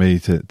opener for me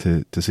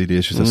to see the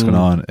issues that's going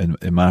on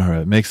in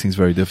Maher. It makes things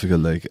very difficult,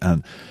 like,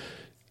 and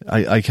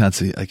I can't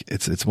see, like,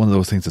 it's one of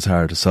those things that's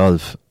hard to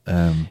solve.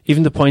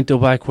 Even the point though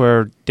back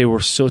where they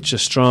were such a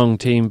strong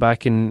team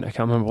back in, I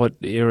can't remember what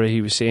era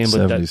he was saying,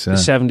 but 70s, the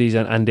 70s,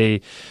 and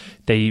they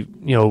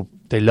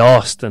they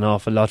lost an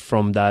awful lot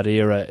from that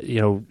era.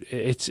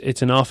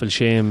 It's an awful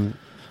shame.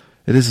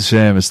 It is a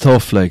shame. It's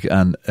tough, like,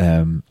 and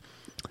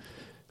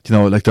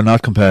like, they're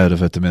not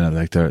competitive at the minute.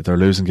 Like, they're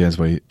losing games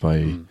by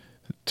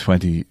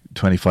 20,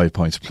 25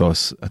 points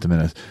plus at the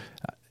minute.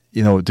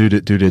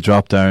 Do they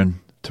drop down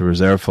to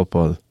reserve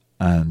football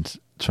and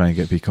try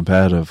and be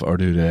competitive, or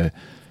do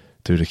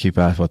they keep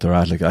at what they're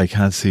at? Like, I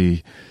can't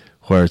see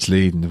where it's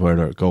leading, where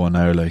they're going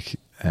now. Like,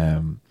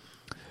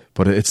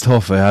 but it's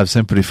tough. I have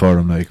sympathy for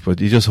them. Like,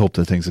 but you just hope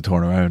that things will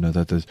turn around and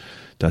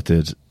that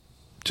they'd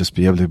just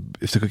be able to,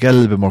 if they could get a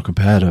little bit more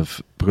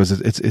competitive, because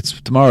it's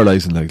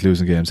demoralising, like,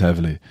 losing games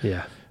heavily.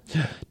 Yeah,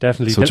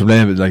 definitely. So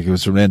Drumlane, like, it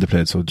was Drumlane that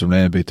played, so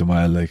Drumlane beat them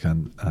well, like,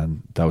 and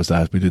that was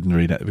that. We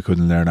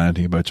couldn't learn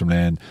anything about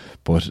Drumlane,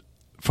 but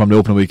from the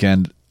opening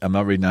weekend, I'm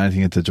not reading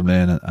anything into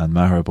Drumlane and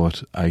Maher,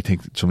 but I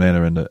think Drumlane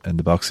are in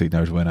the box seat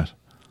now to win it.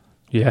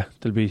 Yeah,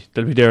 they'll be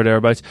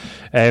thereabouts.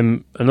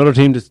 Another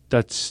team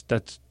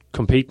that's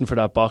competing for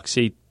that box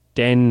seat.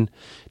 Then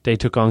they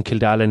took on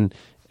Kildallen.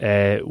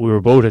 We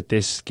were both at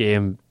this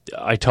game.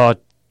 I thought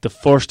the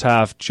first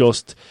half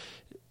just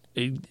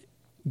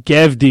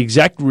gave the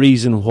exact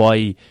reason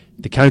why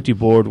the county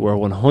board were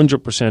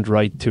 100%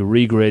 right to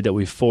regrade that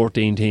we've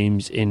 14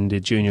 teams in the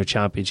junior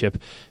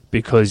championship,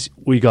 because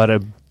we got a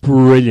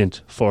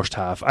brilliant first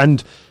half,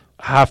 and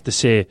I have to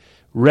say,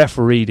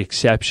 refereed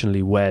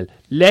exceptionally well.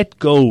 Let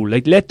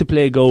the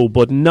play go,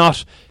 but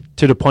not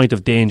to the point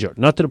of danger,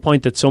 not to the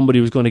point that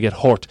somebody was going to get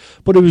hurt,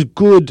 but it was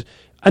good.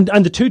 And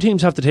the two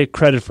teams have to take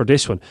credit for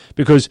this one,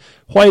 because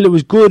while it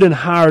was good and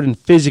hard and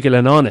physical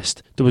and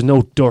honest, there was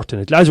no dirt in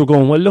it. Lads were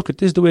going, well, look,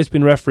 this is the way it's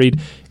been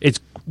refereed.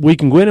 We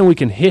can go in and we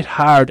can hit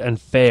hard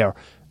and fair,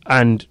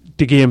 and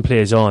the game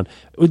plays on.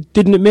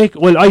 Didn't it make?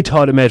 Well, I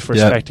thought it made for a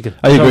spectacle.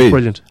 I agree.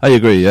 Brilliant. I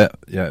agree. Yeah.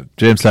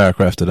 James Clark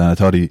refed it, and I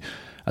thought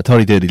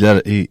he did.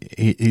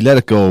 He let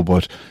it go,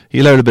 but he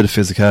allowed a bit of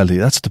physicality.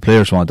 That's what the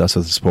players want. That's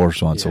what the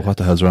supporters want. So what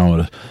the hell's wrong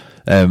with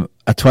it?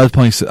 At 12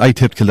 points, I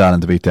tipped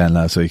Kildallen to beat Den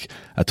last week.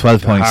 At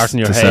 12 points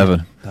to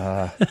 7.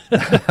 I'm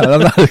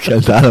not a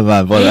Kildallen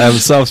man, but I have a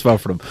soft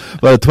spot for them.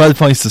 But at 12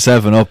 points to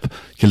 7 up,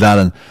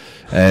 Kildallen,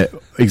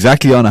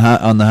 exactly on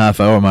the half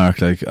hour mark,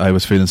 like, I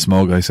was feeling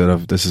smug. I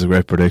said, this is a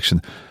great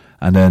prediction.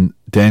 And then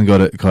Den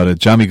got a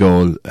jammy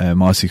goal.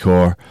 Mossy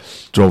Core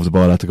drove the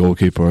ball at the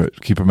goalkeeper.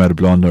 Keeper made a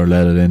blunder,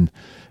 let it in.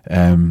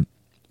 Then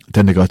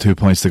they got 2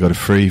 points. They got a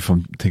free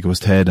from, I think it was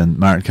Ted, and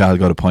Martin Cahill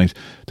got a point.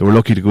 They were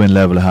lucky to go in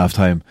level at half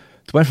time.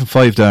 They went from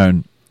 5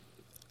 down.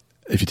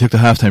 If you took the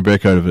half-time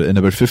break out of it, in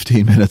about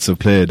 15 minutes of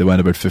play, they went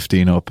about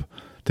 15 up.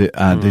 They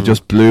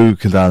just blew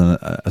Kildallen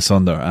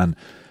asunder. And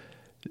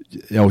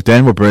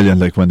Den were brilliant.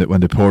 Like, when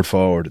they poured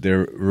forward, they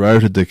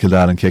routed the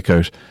Kildallen kick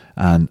out,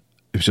 and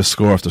it was just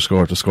score after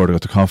score after score. They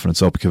got the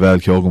confidence up. Cavell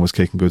Kyogan was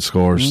kicking good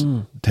scores.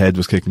 Ted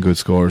was kicking good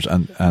scores,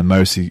 and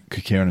Mousy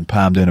Kieran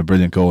palmed in a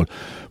brilliant goal.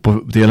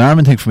 But the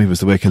alarming thing for me was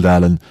the way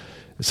Kildallen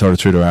sort of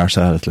threw their arse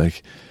at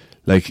it.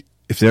 Like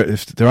if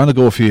they're on the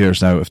go a few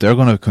years now, if they're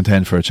going to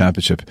contend for a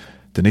championship,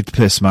 they need to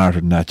play smarter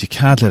than that. You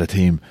can't let a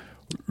team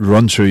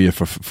run through you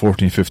for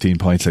 14, 15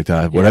 points like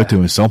that without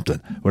doing something,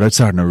 without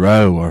starting a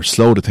row or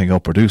slow the thing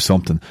up or do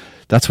something.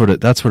 That's where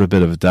a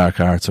bit of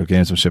dark arts or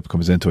gamesmanship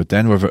comes into it.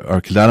 Then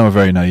Kildallen were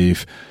very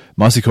naive.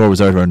 Mossy Core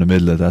was out around the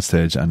middle at that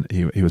stage, and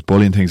he was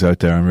bullying things out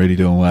there and really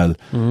doing well.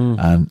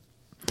 And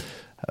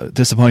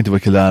disappointed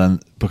with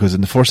Kildallen, because in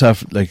the first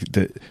half, like,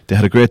 they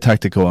had a great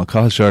tactic go on.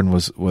 Cathal Sheridan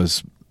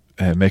was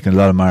making a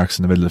lot of marks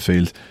in the middle of the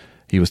field.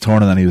 He was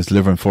turning and he was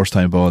delivering first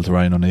time ball to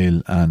Ryan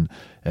O'Neill, and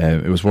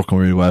it was working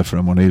really well for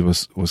him. O'Neill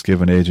was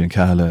giving Adrian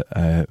Cahill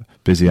a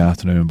busy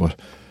afternoon, but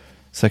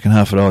second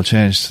half it all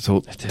changed.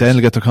 So Den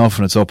will get their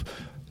confidence up.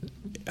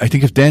 I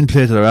think if Den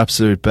play to their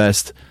absolute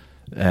best,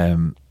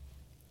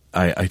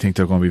 I think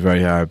they're going to be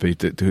very hard beat.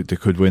 They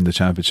could win the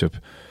championship,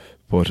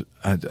 but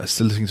I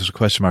still think there's a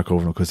question mark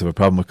over them, because they have a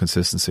problem with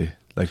consistency.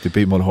 Like, they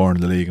beat Mulhorn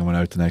in the league and went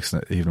out the next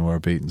evening were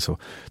beaten, so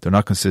they're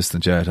not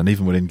consistent yet, and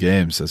even within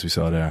games, as we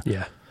saw there.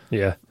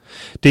 Yeah.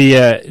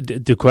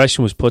 The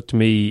question was put to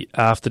me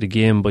after the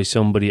game by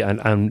somebody,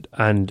 and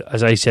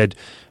as I said,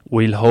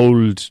 we'll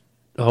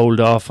hold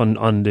off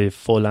on the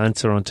full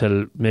answer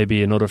until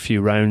maybe another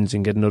few rounds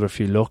and get another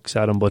few looks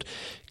at him. But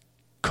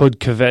could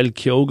Cavell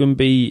Kyogan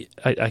be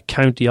a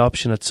county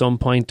option at some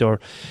point?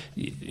 Or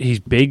he's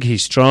big,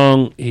 he's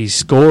strong, he's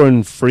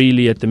scoring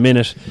freely at the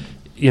minute,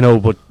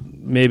 but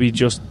maybe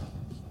just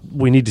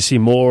we need to see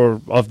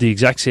more of the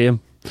exact same.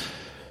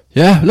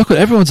 Yeah, look,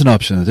 everyone's an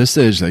option at this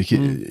stage. Like you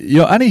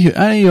know,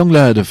 any young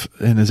lad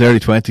in his early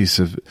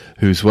 20s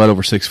who's well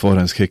over 6 foot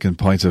and is kicking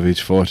points of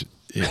each foot,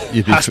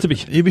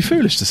 you'd be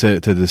foolish to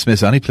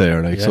dismiss any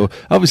player. Like so,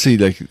 obviously,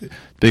 like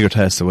bigger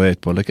tests to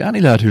wait, but like any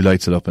lad who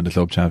lights it up in the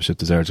club championship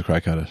deserves a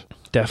crack at it.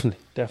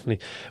 Definitely.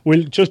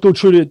 We'll just go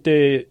through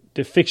the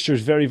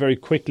fixtures very, very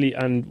quickly,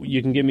 and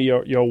you can give me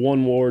your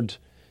one word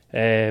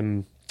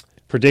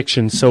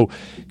predictions. So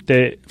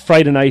the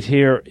Friday night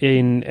here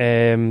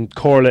in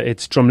Corla,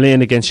 it's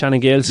Drumlane against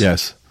Shannon Gales.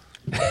 Yes.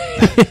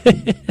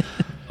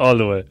 All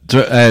the way.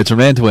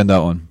 Drumlane to win that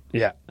one.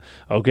 Yeah.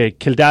 Okay,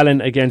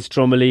 Kildallan against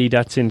Drumalee.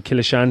 That's in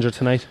Killashandra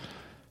tonight.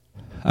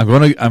 I'm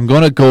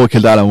gonna go with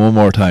Kildallan one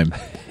more time.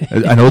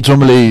 I know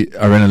Drumalee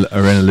are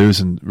in a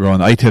losing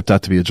run. I tipped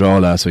that to be a draw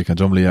last week, and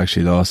Drumalee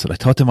actually lost it. I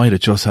thought they might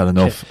have just had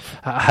enough.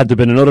 Had there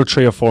been another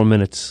 3 or 4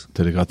 minutes,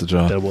 till they got the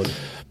draw. They would.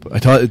 I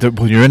thought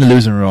when you're in a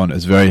losing run,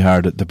 it's very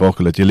hard to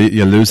buckle it.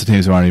 You'll lose to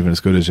teams who aren't even as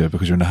good as you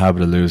because you're in the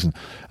habit of losing.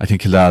 I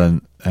think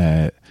Kildallan,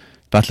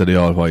 battle of the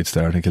all whites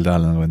there. I think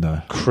Kildallan will win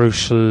that.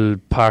 Crucial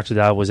part of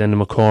that was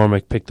Enda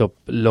McCormick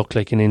looked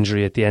like an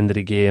injury at the end of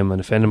the game,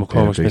 and if Enda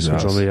McCormick's missing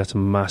Drumalee, that's a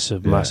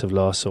massive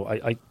loss. So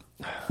I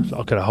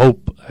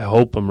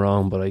hope I'm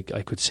wrong, but I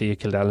could see a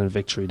Kildallan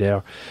victory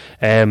there.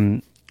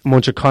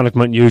 Muncher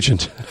Mount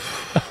Nugent.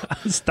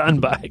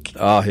 Stand back.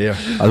 Oh, here.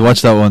 I'll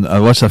watch that one.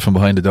 I'll watch that from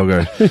behind the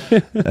dugout.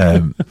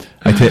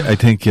 I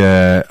think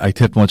I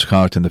tipped Muncher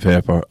Connacht in the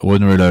paper. I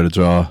wouldn't rule out a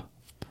draw.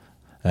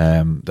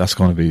 That's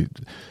going to be,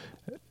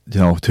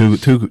 two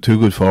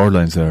good forward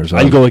lines there as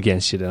well. I'll go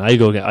against you then.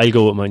 I'll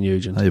go with Mount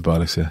Nugent. You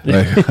bollocks, yeah.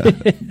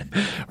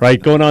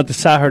 Right, going on to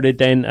Saturday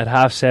then at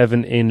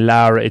 7:30 in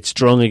Lara. It's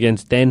Drung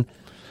against Den.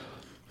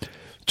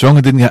 Drung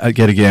didn't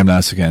get a game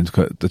last weekend.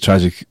 The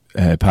tragic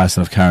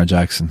passing of Karen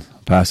Jackson.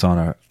 Pass on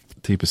our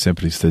deepest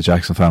sympathies to the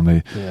Jackson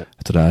family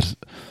to that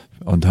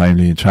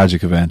untimely and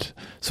tragic event.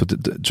 So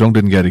Drung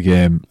didn't get a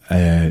game.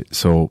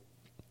 So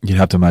you'd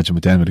have to imagine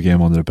with Den with a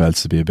game under their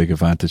belts to be a big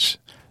advantage.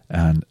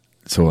 And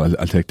so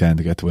I'll take Den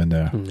to get the win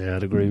there. Yeah,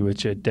 I'd agree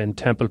with you. Then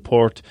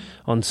Templeport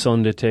on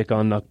Sunday take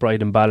on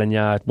Knockbride and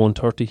Ballina at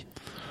 1:30.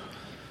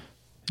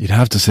 You'd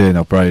have to say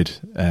Knockbride.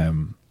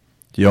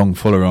 Young,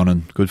 full of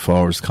running, good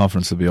forwards,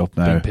 confidence will be up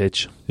now. Big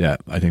pitch. Yeah,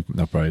 I think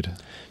Knockbride.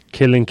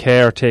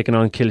 Killincare taking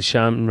on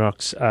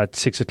Kilshamrocks at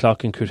 6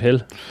 o'clock in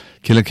Coothill.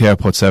 Killincare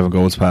put 7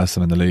 goals past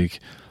them in the league.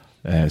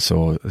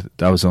 So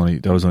that was only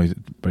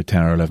about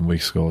 10 or 11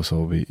 weeks ago.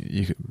 So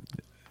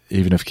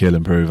even if Kill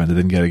improve and they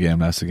didn't get a game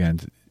last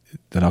weekend,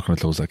 they're not going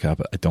to close that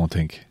gap, I don't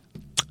think.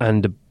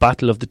 And the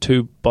battle of the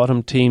two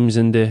bottom teams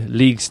in the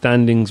league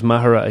standings,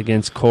 Mahara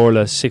against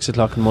Corla, 6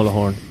 o'clock in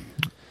Mullahoran.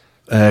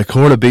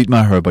 Corla beat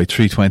Mahara by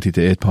 320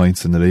 to 8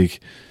 points in the league.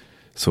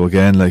 So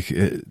again,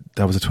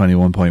 that was a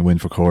 21-point win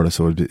for Corla.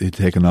 So it'd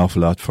take an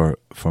awful lot for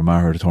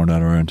Mahara to turn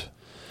that around.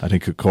 I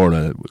think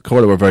Corla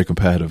were very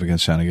competitive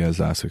against Shannon Gales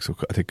last week. So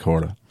I think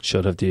Corla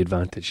should have the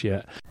advantage.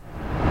 Yeah.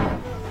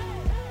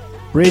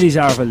 Brady's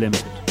Arva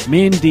Limited,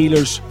 main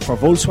dealers for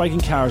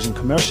Volkswagen cars and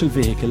commercial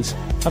vehicles,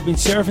 have been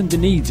serving the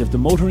needs of the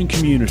motoring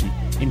community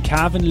in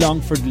Cavan,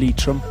 Longford,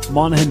 Leitrim,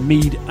 Monaghan,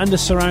 Meath and the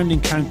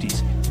surrounding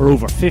counties for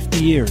over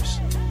 50 years.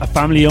 A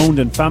family-owned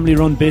and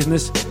family-run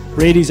business,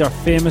 Brady's are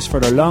famous for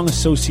their long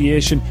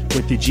association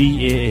with the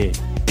GAA.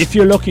 If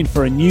you're looking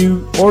for a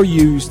new or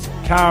used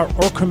car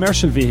or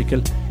commercial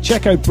vehicle,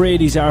 check out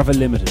Brady's Arva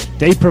Limited.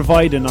 They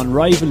provide an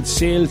unrivaled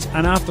sales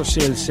and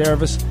after-sales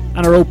service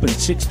and are open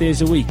 6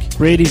 days a week.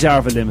 Brady's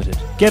Arva Limited.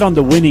 Get on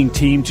the winning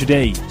team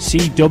today. See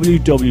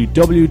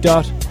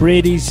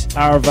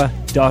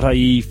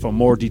www.bradysarva.ie for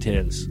more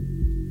details.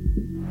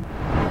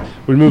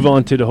 We'll move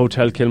on to the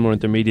Hotel Kilmore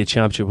Intermediate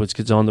Championship, which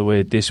gets on the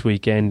way this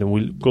weekend, and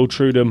we'll go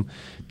through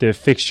the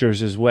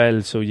fixtures as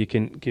well. So you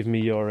can give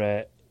me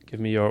your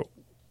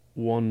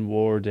one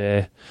word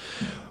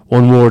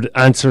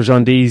answers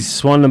on these.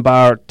 Swanland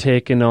Bar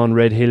taking on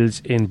Red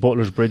Hills in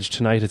Butler's Bridge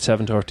tonight at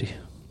 7:30.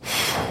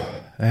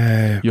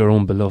 Your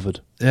own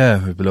beloved. Yeah,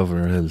 my beloved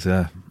Red Hills.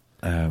 Yeah,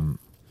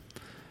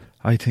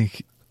 I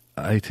think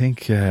I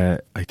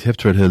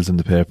tipped Red Hills in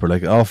the paper.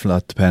 Like, awful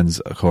lot depends,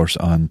 of course,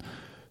 on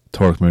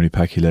Torque Mooney,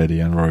 Packy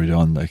Lady and Rory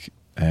Dunn.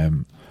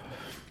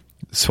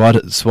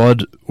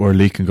 Swad were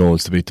leaking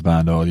goals to beat the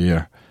band all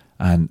year,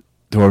 and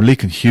they were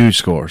leaking huge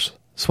scores.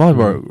 Swad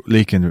were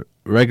leaking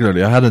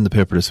regularly. I had it in the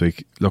paper this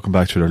week, looking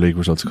back through their league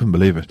results. I couldn't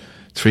believe it.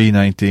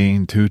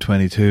 319,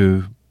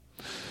 222,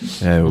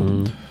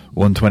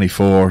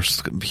 124,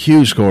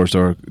 huge scores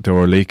they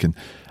were leaking.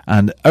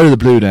 And out of the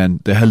blue then,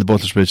 they held the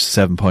Butler's Bridge to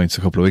 7 points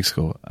a couple of weeks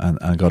ago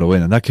and got a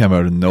win. And that came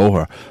out of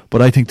nowhere.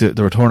 But I think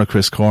the return of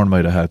Chris Corn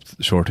might have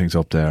helped shore things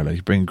up there.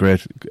 Like, bring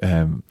great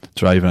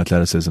drive and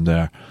athleticism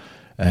there.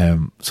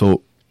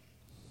 So,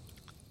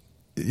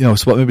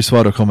 maybe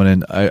Swad are coming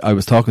in. I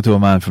was talking to a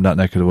man from that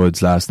neck of the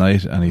woods last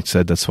night, and he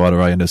said that Swad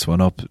are eyeing this one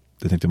up.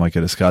 They think they might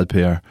get a scalp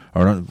here.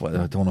 I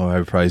don't know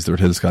how prized the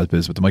Red Hills scalp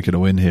is, but they might get a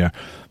win here.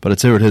 But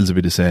I'd say Red Hills will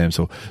be the same.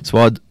 So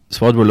Swad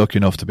were lucky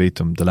enough to beat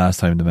them the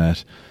last time they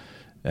met.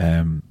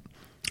 In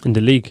the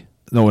league?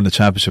 No, in the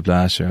championship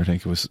last year, I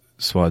think it was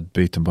Swad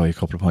beat them by a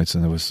couple of points,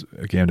 and it was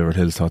a game that Red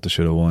Hills thought they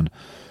should have won.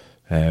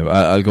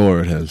 I'll go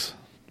Red Hills.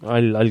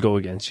 I'll go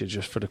against you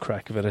just for the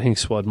crack of it. I think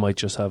Swad might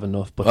just have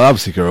enough. But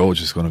obviously,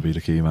 Garage is going to be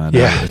the key man.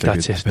 Yeah,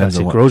 that's it.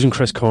 Garage and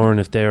Chris Corn,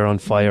 if they're on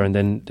fire, and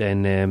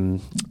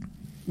then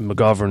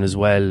McGovern as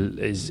well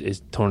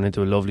is turned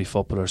into a lovely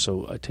footballer.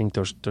 So I think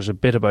there's a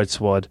bit about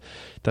Swad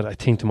that I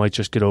think they might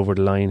just get over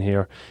the line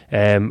here.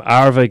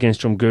 Arva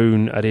against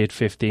Drumgoon at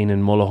 8:15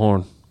 in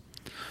Mullahoran.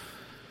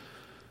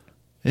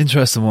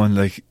 Interesting one.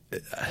 Like,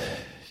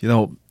 you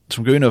know,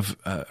 Drumgoon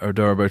are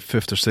there about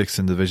 5th or 6th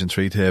in Division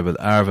 3 table.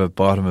 Arva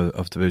bottom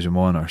of Division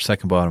 1, or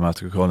second bottom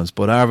after Cucullins.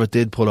 But Arva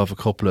did pull off a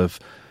couple of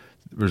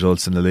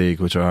results in the league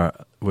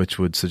which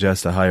would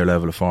suggest a higher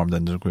level of form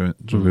than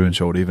Drumgoon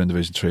showed even in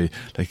Division 3.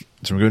 Like,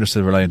 Drumgoon are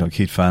still reliant on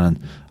Keith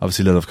Fannin.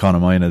 Obviously they'll have Conor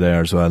Mina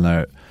there as well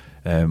now.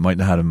 Mightn't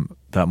have had him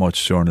that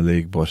much during the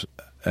league, but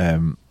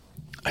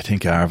I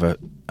think Arva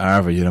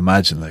you'd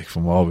imagine, like,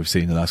 from what we've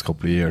seen in the last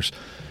couple of years,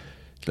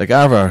 like,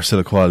 Arva are still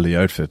a quality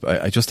outfit.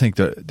 I just think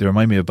that they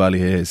remind me of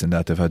Ballyhaise in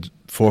that they've had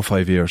 4 or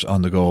 5 years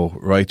on the go,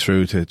 right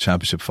through to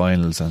championship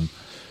finals and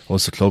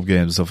also club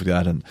games and stuff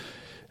like that, and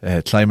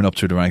climbing up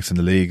through the ranks in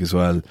the league as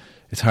well.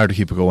 It's hard to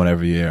keep it going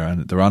every year,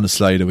 and they're on the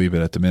slide a wee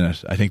bit at the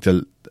minute. I think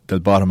they'll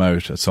bottom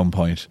out at some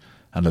point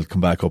and they'll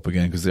come back up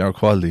again because they are a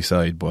quality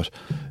side. But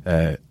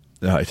I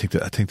think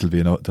they'll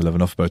have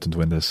enough about them to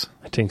win this.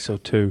 I think so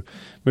too.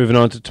 Moving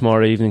on to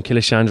tomorrow evening,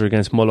 Killishandra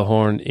against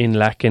Mullahoran in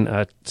Lacken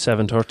at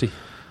 7:30.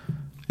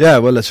 Yeah,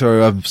 well, that's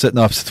sure. I'm sitting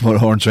opposite the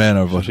Mullahoran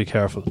trainer, but be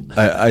careful.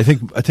 I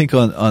think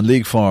on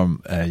league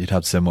form, you'd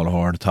have to say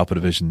Mullahoran, top of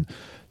Division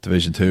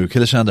 2.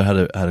 Killishandra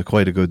had a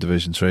quite a good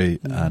Division 3,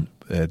 and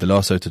they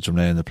lost out to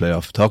Drumlane in the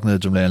playoff. Talking to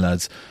the Drumlane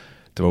lads,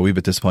 they were a wee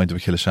bit disappointed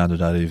with Killishandra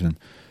that evening.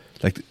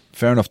 Like,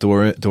 fair enough,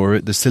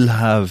 they still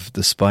have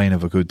the spine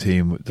of a good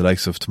team, the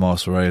likes of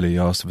Tomas O'Reilly,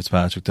 Austin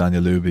Fitzpatrick,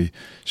 Daniel Luby,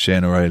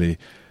 Shane O'Reilly.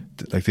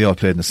 Like, they all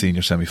played in the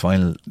senior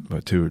semi-final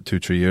about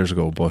 2-3 years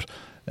ago, but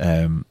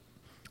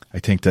I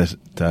think that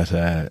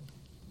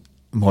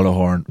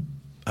Mullahoran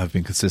have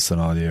been consistent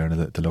all year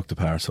and they look the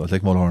part. So I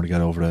think Mullahoran to get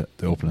over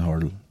the opening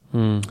hurdle.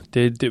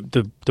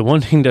 The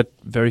one thing that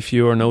very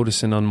few are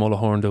noticing on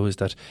Mullahoran though is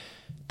that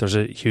there's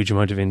a huge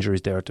amount of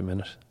injuries there at the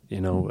minute, you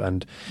know,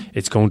 and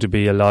it's going to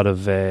be a lot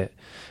of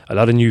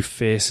new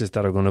faces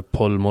that are going to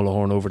pull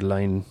Mullahoran over the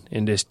line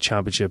in this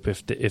championship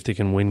if they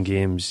can win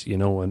games, you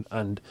know,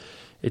 and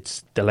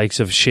it's the likes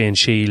of Shane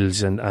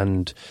Shields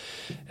and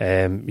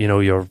you know,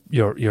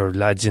 your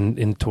lads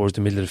in towards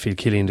the middle of the field.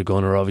 Killian the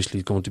Gunner obviously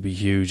is going to be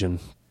huge, and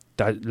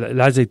that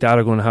lads like that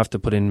are going to have to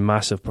put in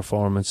massive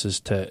performances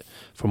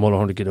for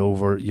Mullahoran to get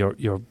over.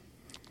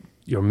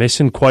 You're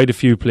missing quite a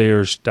few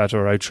players that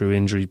are out through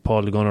injury.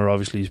 Paul the Gunner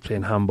obviously is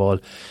playing handball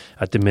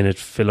at the minute.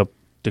 Philip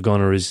the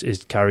Gunner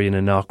is carrying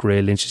a knock.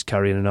 Ray Lynch is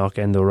carrying a knock.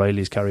 Endo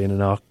O'Reilly is carrying a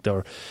knock.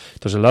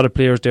 There's a lot of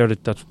players there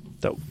that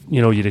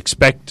you know you'd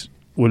expect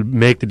will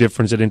make the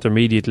difference at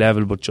intermediate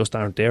level, but just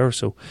aren't there.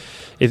 So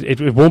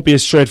it won't be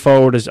as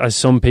straightforward as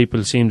some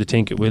people seem to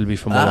think it will be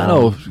for Mullahoran. I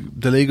know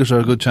the Leaguers are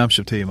a good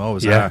championship team,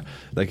 always are.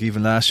 Like,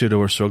 even last year they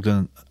were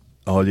struggling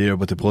all year,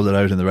 but they pulled it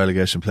out in the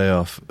relegation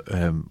playoff.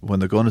 When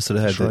the gun is to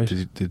the head, right,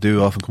 they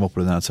do often come up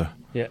with an answer.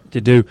 Yeah,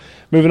 they do.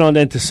 Moving on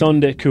then to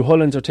Sunday,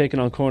 Cucullins are taking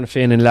on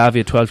Cornafane in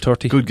Lavia at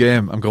 12:30. Good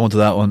game. I'm going to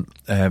that one.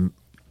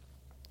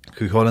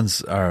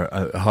 Cucullins are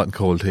a hot and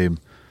cold team.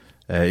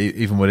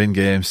 Even within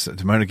games,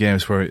 the amount of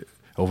games where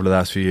over the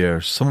last few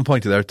years, someone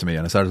pointed out to me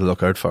and I started to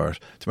look out for it.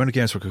 The amount of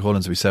games where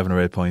Cucullins will be 7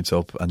 or 8 points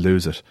up and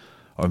lose it,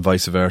 or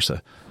vice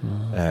versa.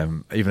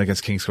 Even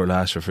against Kingscourt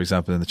last year, for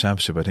example, in the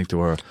championship, I think they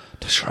were.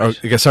 That's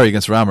right.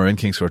 Against Rammer in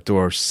Kingscourt, they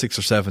were 6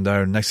 or 7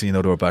 down. Next thing you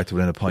know, they were back to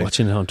within a point.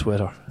 Watching it on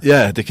Twitter.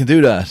 Yeah, they can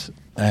do that.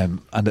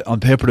 And on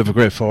paper, they have a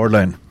great forward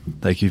line.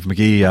 Like, you've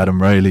McGee,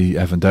 Adam Riley,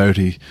 Evan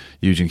Doughty,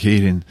 Eugene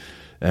Keating,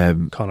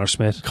 Connor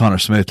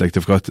Smith. Like,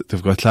 they've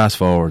got class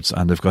forwards,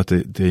 and they've got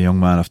the young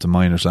man off the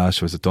minors last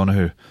year. Was it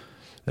Donoghue?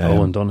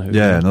 Owen Donoghue.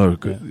 Yeah, another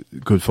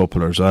good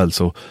footballer as well.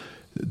 So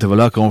they've a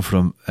lot going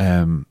for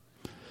them.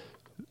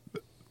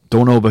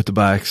 Don't know about the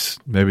backs.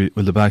 Maybe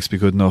will the backs be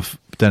good enough?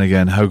 But then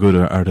again, how good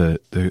are the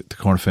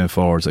Cornafane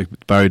forwards? Like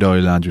Barry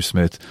Doyle, Andrew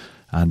Smith,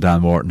 and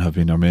Dan Morton have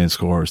been our main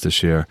scorers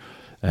this year.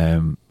 I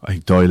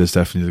think Doyle is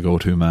definitely the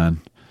go-to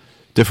man.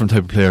 Different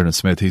type of player than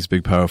Smith. He's a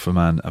big, powerful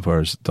man,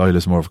 whereas Doyle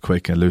is more of a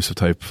quick and elusive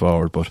type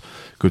forward, but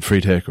good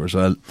free taker as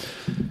well.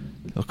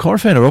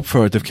 Cornafane are up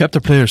for it. They've kept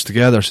their players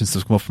together since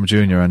they've come up from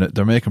junior, and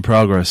they're making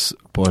progress.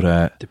 But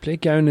they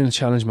played Gown in a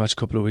challenge match a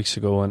couple of weeks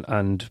ago,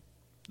 and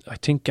I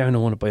think Gown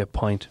won it by a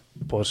point.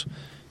 But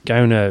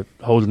Gown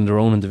holding their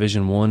own in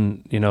Division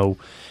 1, you know,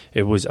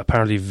 it was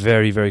apparently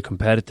very, very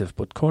competitive.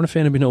 But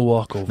Cornafane would be no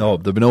walkover. No,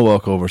 there'd be no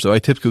walkover. So I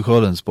tipped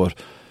Cucullins, but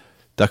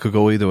that could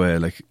go either way.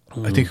 Like,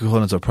 I think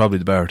Cucullins are probably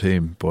the better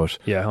team, but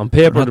yeah, on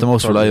paper not the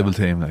most reliable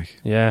team. Like,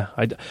 yeah,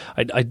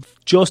 I'd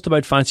just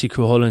about fancy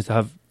Cucullins to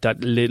have that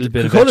little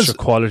bit of extra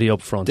quality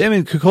up front. I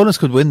mean, Cucullins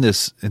could win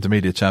this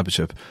intermediate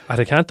championship at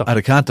a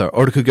canter,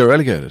 or they could get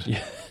relegated.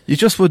 Yeah. You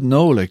just wouldn't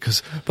know, like,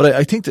 but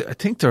I think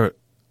they're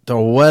they're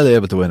well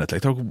able to win it.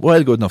 Like, they're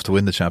well good enough to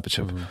win the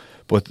championship.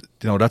 But,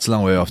 you know, that's a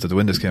long way off to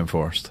win this game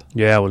first.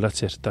 Yeah, well,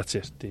 that's it.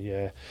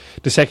 The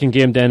second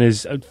game then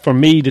is, for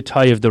me, the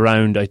tie of the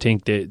round. I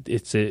think that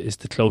it's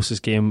the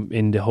closest game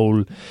in the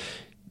whole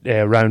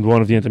round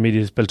one of the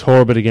intermediates.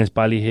 Belturbet against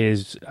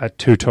Ballyhaise at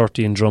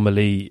 2:30 in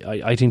Drumalee.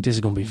 I think this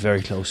is going to be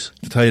very close.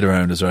 The tie of the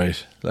round is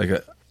right. Like,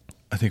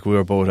 I think we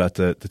were both at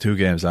the two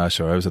games last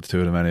year. I was at the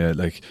two of them anyway.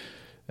 Like,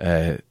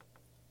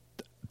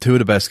 two of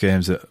the best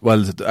games. The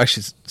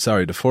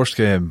first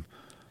game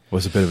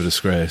was a bit of a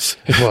disgrace.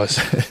 It was.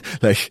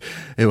 Like,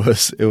 it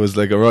was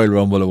like a Royal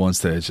Rumble at one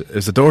stage. It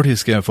was the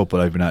dirtiest game of football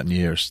I've been at in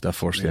years, that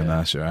first game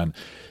last year. And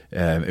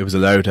it was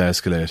allowed to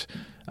escalate.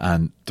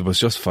 And there was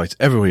just fights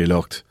everywhere you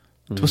looked.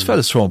 There was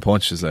fellas throwing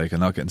punches, like, and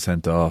not getting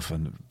sent off.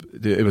 And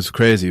it was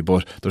crazy,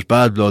 but there's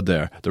bad blood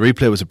there. The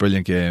replay was a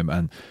brilliant game.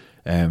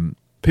 And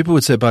people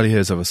would say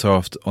Ballyhaise have a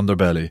soft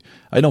underbelly.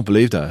 I don't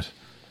believe that.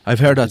 I've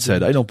heard that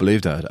said. I don't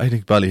believe that. I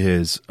think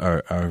Ballyhaise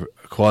are a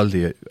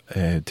quality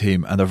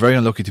team, and they're very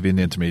unlucky to be in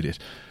the intermediate.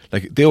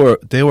 Like, they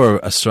were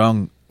a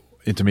strong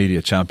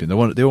intermediate champion. They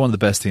were one of the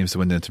best teams to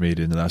win the intermediate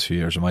in the last few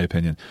years, in my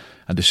opinion.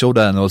 And they showed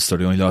that in Ulster.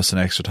 They only lost an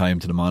extra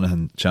time to the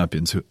Monaghan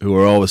champions, who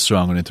were always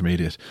strong in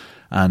intermediate.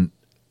 And,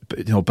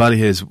 you know,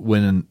 Ballyhaise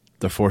winning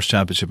their first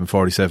championship in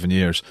 47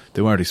 years,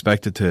 they weren't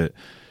expected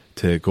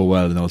to go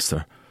well in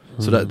Ulster.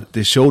 So that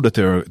they showed that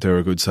they're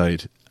a good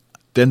side.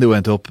 Then they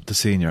went up to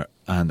senior,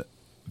 and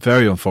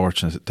very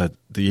unfortunate that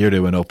the year they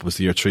went up was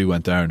the year 3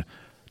 went down.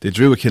 They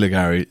drew a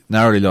Killigarry,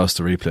 narrowly lost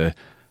the replay,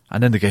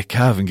 and then they get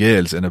Cavan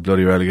Gales in a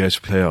bloody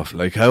relegation playoff.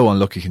 Like, how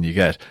unlucky can you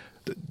get?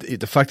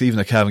 The fact that even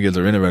the Cavan Gales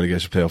are in a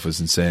relegation playoff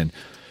is insane.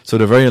 So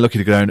they're very unlucky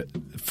to go down.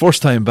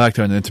 First time back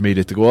there in the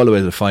intermediate, to go all the way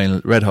to the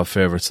final, red hot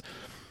favourites.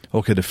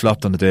 Okay, they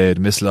flopped on the day, they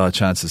missed a lot of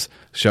chances.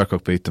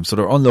 Shercock beat them, so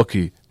they're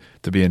unlucky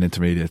to be in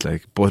intermediate.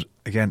 Like, but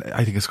again,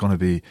 I think it's going to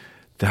be,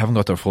 they haven't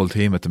got their full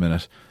team at the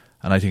minute,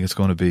 and I think it's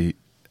going to be,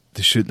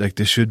 they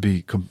should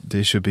be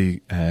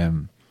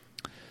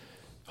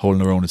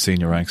holding their own in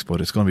senior ranks,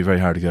 but it's going to be very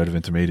hard to get out of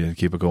intermediate and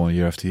keep it going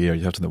year after year.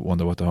 You have to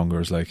wonder what the hunger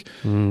is like.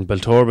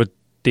 Belturbet,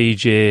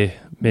 DJ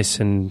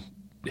missing,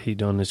 he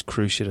done his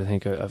cruciate, I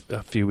think,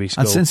 a few weeks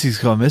ago. And since he's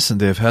gone missing,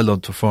 they've held on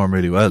to form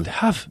really well. They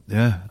have.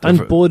 Yeah.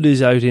 And Bud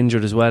is out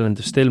injured as well, and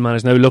they've still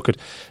managed. Now, look, at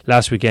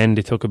last weekend,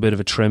 they took a bit of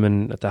a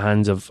trimming at the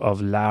hands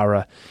of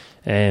Lara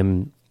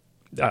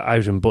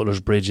out in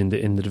Butler's Bridge in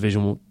the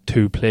Division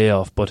 2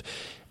 playoff, but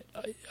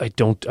I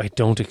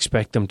don't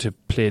expect them to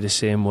play the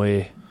same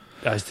way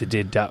as they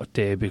did that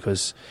day,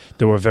 because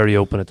they were very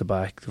open at the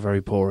back, they're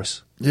very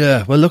porous.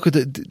 Yeah, well, look,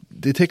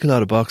 they tick a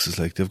lot of boxes.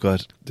 Like, they've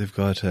got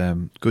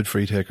good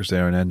free takers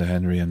there in Enda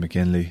Henry and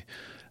McGinley,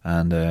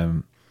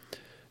 and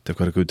they've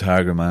got a good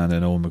target man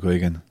in Owen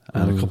McGuigan,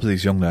 and a couple of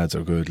these young lads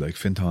are good, like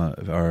Finnan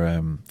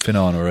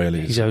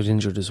O'Reilly. He's out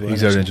injured as well.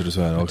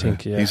 Okay, I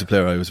think, yeah. He's a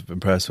player I was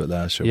impressed with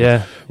last year.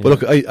 Yeah, but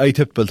look, I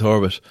tipped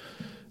Belturbet.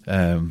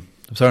 I'm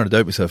starting to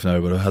doubt myself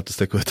now, but I had to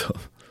stick with them.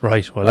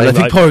 Right. Well, I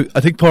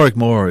think Pádraig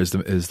Moore is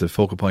the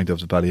focal point of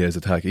the Ballyhaise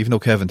attack. Even though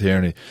Kevin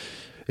Tierney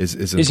is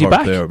an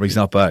important player, but he's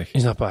not back.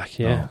 He's not back.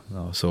 Yeah.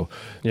 No. So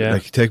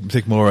like,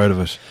 take Moore out of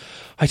it.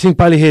 I think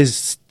Ballyhaise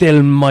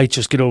still might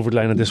just get over the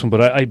line on this one,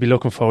 but I'd be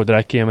looking forward to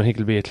that game. I think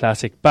it'll be a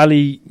classic.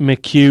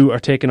 Ballymacue are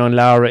taking on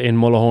Lara in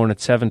Mullahoran at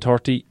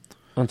 7:30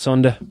 on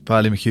Sunday.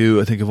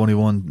 Ballymacue, I think, have only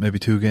won maybe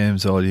 2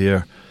 games all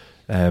year.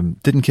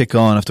 Didn't kick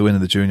on after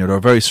winning the junior. They were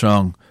very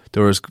strong. They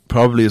were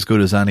probably as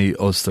good as any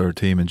Ulster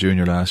team in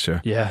junior last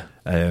year. Yeah.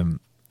 And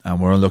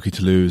we're unlucky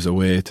to lose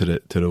away to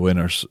the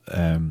winners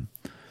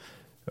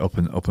up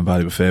in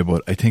Ballybuffet.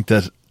 But I think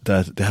that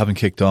they haven't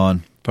kicked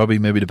on. Probably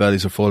maybe the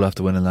bellies are full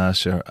after winning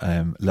last year.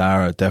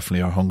 Lara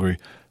definitely are hungry,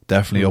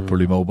 definitely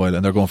upwardly mobile,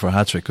 and they're going for a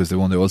hat-trick because they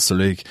won the Ulster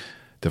League.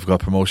 They've got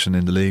promotion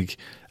in the league,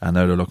 and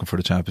now they're looking for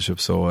the championship.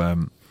 So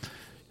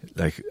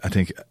I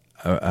think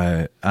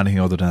anything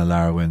other than a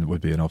Lara win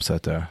would be an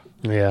upset there.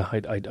 Yeah,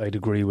 I'd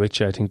agree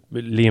with you. I think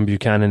Liam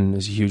Buchanan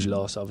is a huge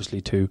loss,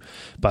 obviously, to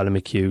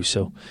Ballymacue.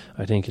 So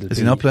I think is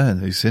he not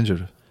playing? He's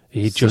injured.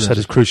 He just had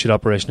his cruciate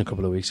operation a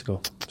couple of weeks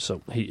ago.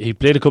 So he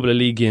played a couple of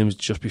league games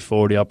just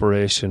before the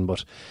operation,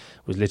 but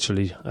was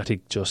literally, I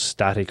think, just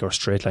static or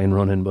straight line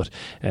running. But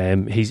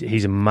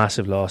he's a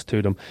massive loss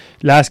to them.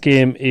 Last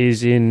game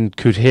is in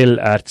Coothill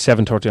at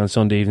 7:30 on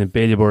Sunday evening.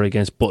 Ballybor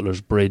against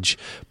Butler's Bridge.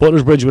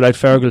 Butler's Bridge without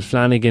Fergal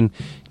Flanagan.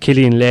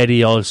 Killian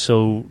Leddy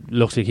also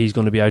looks like he's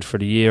going to be out for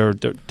the year.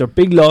 They're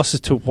big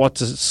losses to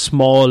what's a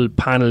small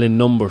panel in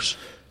numbers.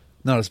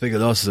 Not as big a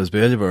losses as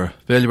Ballybor.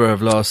 Ballybor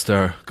have lost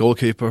their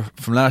goalkeeper.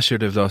 From last year,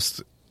 they've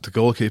lost the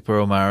goalkeeper,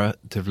 O'Mara.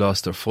 They've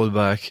lost their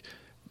full-back,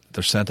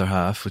 their centre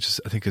half, which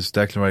I think is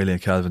Declan Riley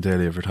and Calvin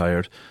Daly have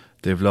retired.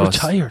 They've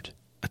lost. Retired?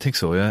 I think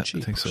so, yeah.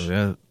 Jeepers. I think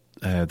so,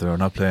 yeah. They're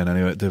not playing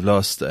anyway. They've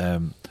lost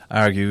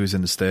Argues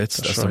in the States.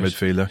 That's right. Their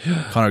midfielder.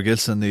 Yeah. Conor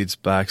Gilson needs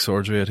back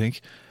surgery, I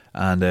think.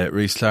 And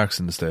Reece Clark's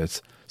in the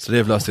States. So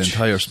they've lost the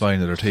entire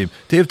spine of their team.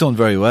 They've done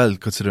very well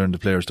considering the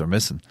players they're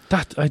missing.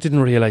 That I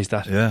didn't realise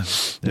that.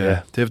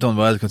 Yeah. They've done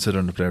well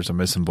considering the players they're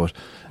missing. But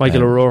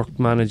Michael O'Rourke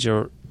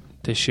manager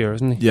this year,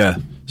 isn't he? Yeah.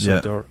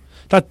 So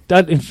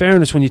that in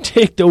fairness, when you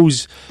take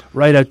those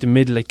right out the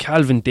middle, like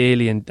Calvin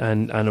Daly and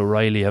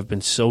O'Reilly have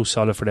been so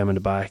solid for them in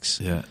the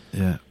backs. Yeah,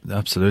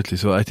 absolutely.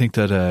 So I think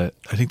that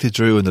I think they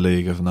drew in the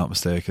league, if I'm not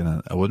mistaken,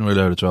 and I wouldn't rule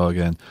out a draw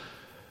again.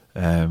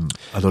 Have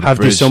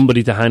there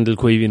somebody to handle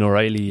Queevy and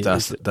O'Reilly?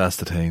 That's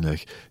the thing.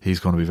 Like, he's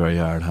going to be very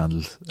hard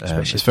handled.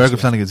 Is Fergal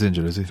Flanagan's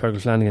injured? Is he?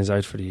 Fergal Flanagan's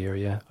out for the year.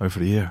 Yeah, out for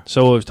the year.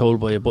 So I was told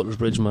by a Butler's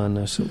Bridge man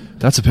now. So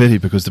that's a pity,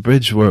 because the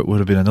Bridge would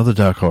have been another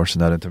dark horse in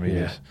that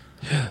intermediate.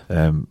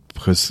 Yeah.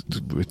 Because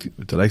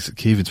with the likes of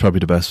Keevan's probably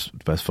the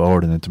best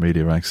forward in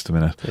intermediate ranks at the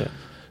minute.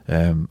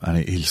 Yeah.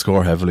 And he'll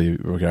score heavily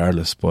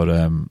regardless. But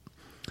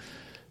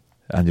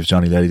and you've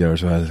Johnny Leddy there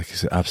as well. Like,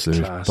 he's an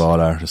absolute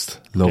ball artist.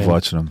 Love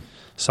watching him.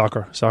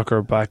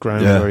 Soccer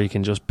background where he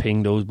can just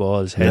ping those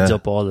balls heads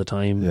up all the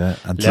time. Yeah,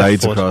 and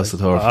slides across the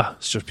turf.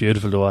 It's just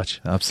beautiful to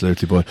watch.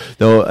 Absolutely. But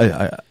no,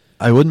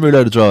 I wouldn't rule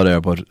out a draw there,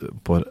 but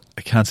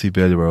I can't see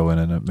Bailieborough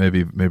winning it.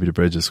 Maybe the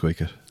Bridge will squeak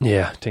it.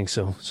 Yeah, I think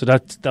so. So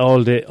that's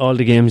all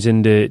the games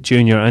in the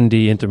junior and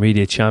the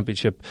intermediate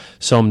championship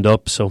summed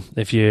up. So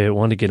if you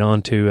want to get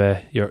on to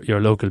your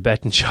local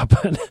betting shop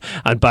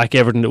and back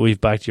everything that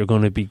we've backed, you're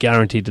going to be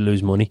guaranteed to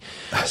lose money.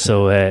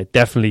 So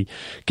definitely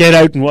get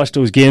out and watch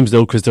those games,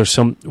 though, because there's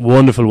some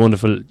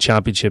wonderful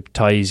championship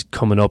ties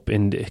coming up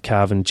in the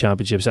Cavan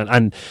championships,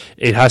 and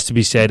it has to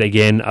be said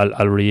again.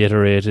 I'll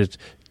reiterate it.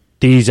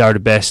 These are the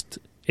best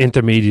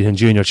intermediate and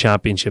junior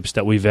championships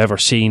that we've ever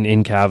seen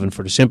in Cavan,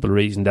 for the simple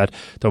reason that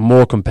they're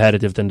more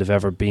competitive than they've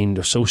ever been.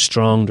 They're so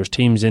strong. There's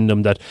teams in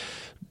them that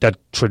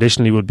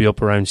traditionally would be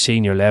up around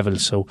senior level.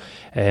 So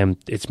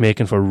it's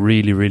making for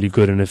really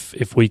good. And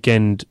if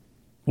weekend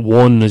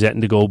one is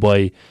anything to go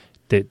by,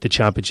 the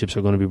championships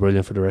are going to be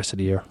brilliant for the rest of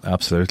the year.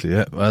 Absolutely,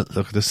 yeah. Well,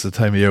 look, this is the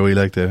time of year we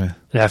like, David.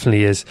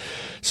 Definitely is.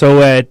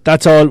 So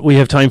that's all we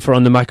have time for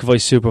on the McAvoy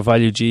Super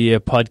Value GAA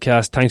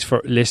podcast. Thanks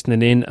for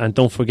listening in, and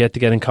don't forget to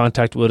get in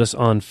contact with us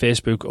on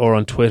Facebook or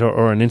on Twitter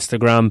or on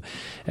Instagram.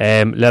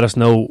 Let us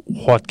know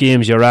what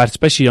games you're at,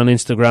 especially on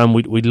Instagram.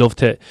 We'd love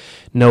to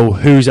know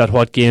who's at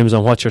what games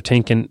and what you're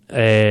thinking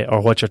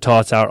or what your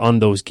thoughts are on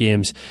those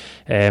games,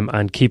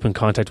 and keep in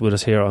contact with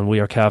us here on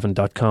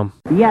wearecavan.com.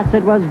 Yes,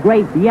 it was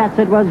great. Yes,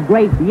 it was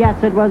great.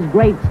 Yes, it was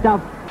great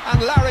stuff.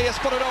 And Larry has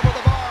put it over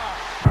the bar.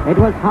 It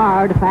was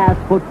hard, fast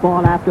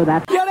football after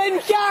that. You're in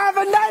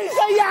Cavan,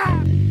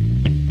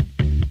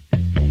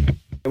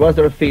 Was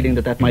there a feeling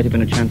that might have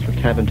been a chance for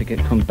Cavan to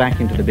come back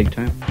into the big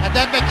time? And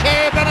then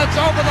McCabe, and it's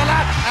over the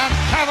lap, and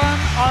Cavan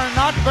are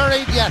not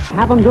buried yet.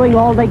 Cavan doing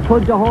all they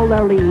could to hold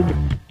their lead.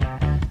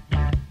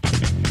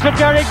 To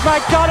Derek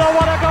McDonald,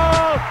 what a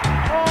goal!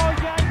 Oh,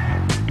 yes!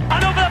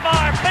 And over the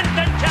bar,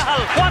 Fintan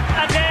Cahill, what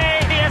a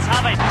day he is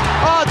having!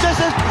 Oh, this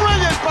is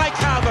brilliant by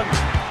Cavan.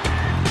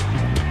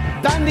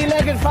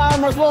 Dandy-legged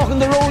farmers walking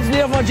the roads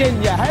near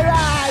Virginia.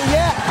 Hurrah,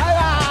 yeah,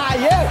 hurrah,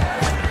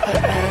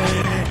 yeah.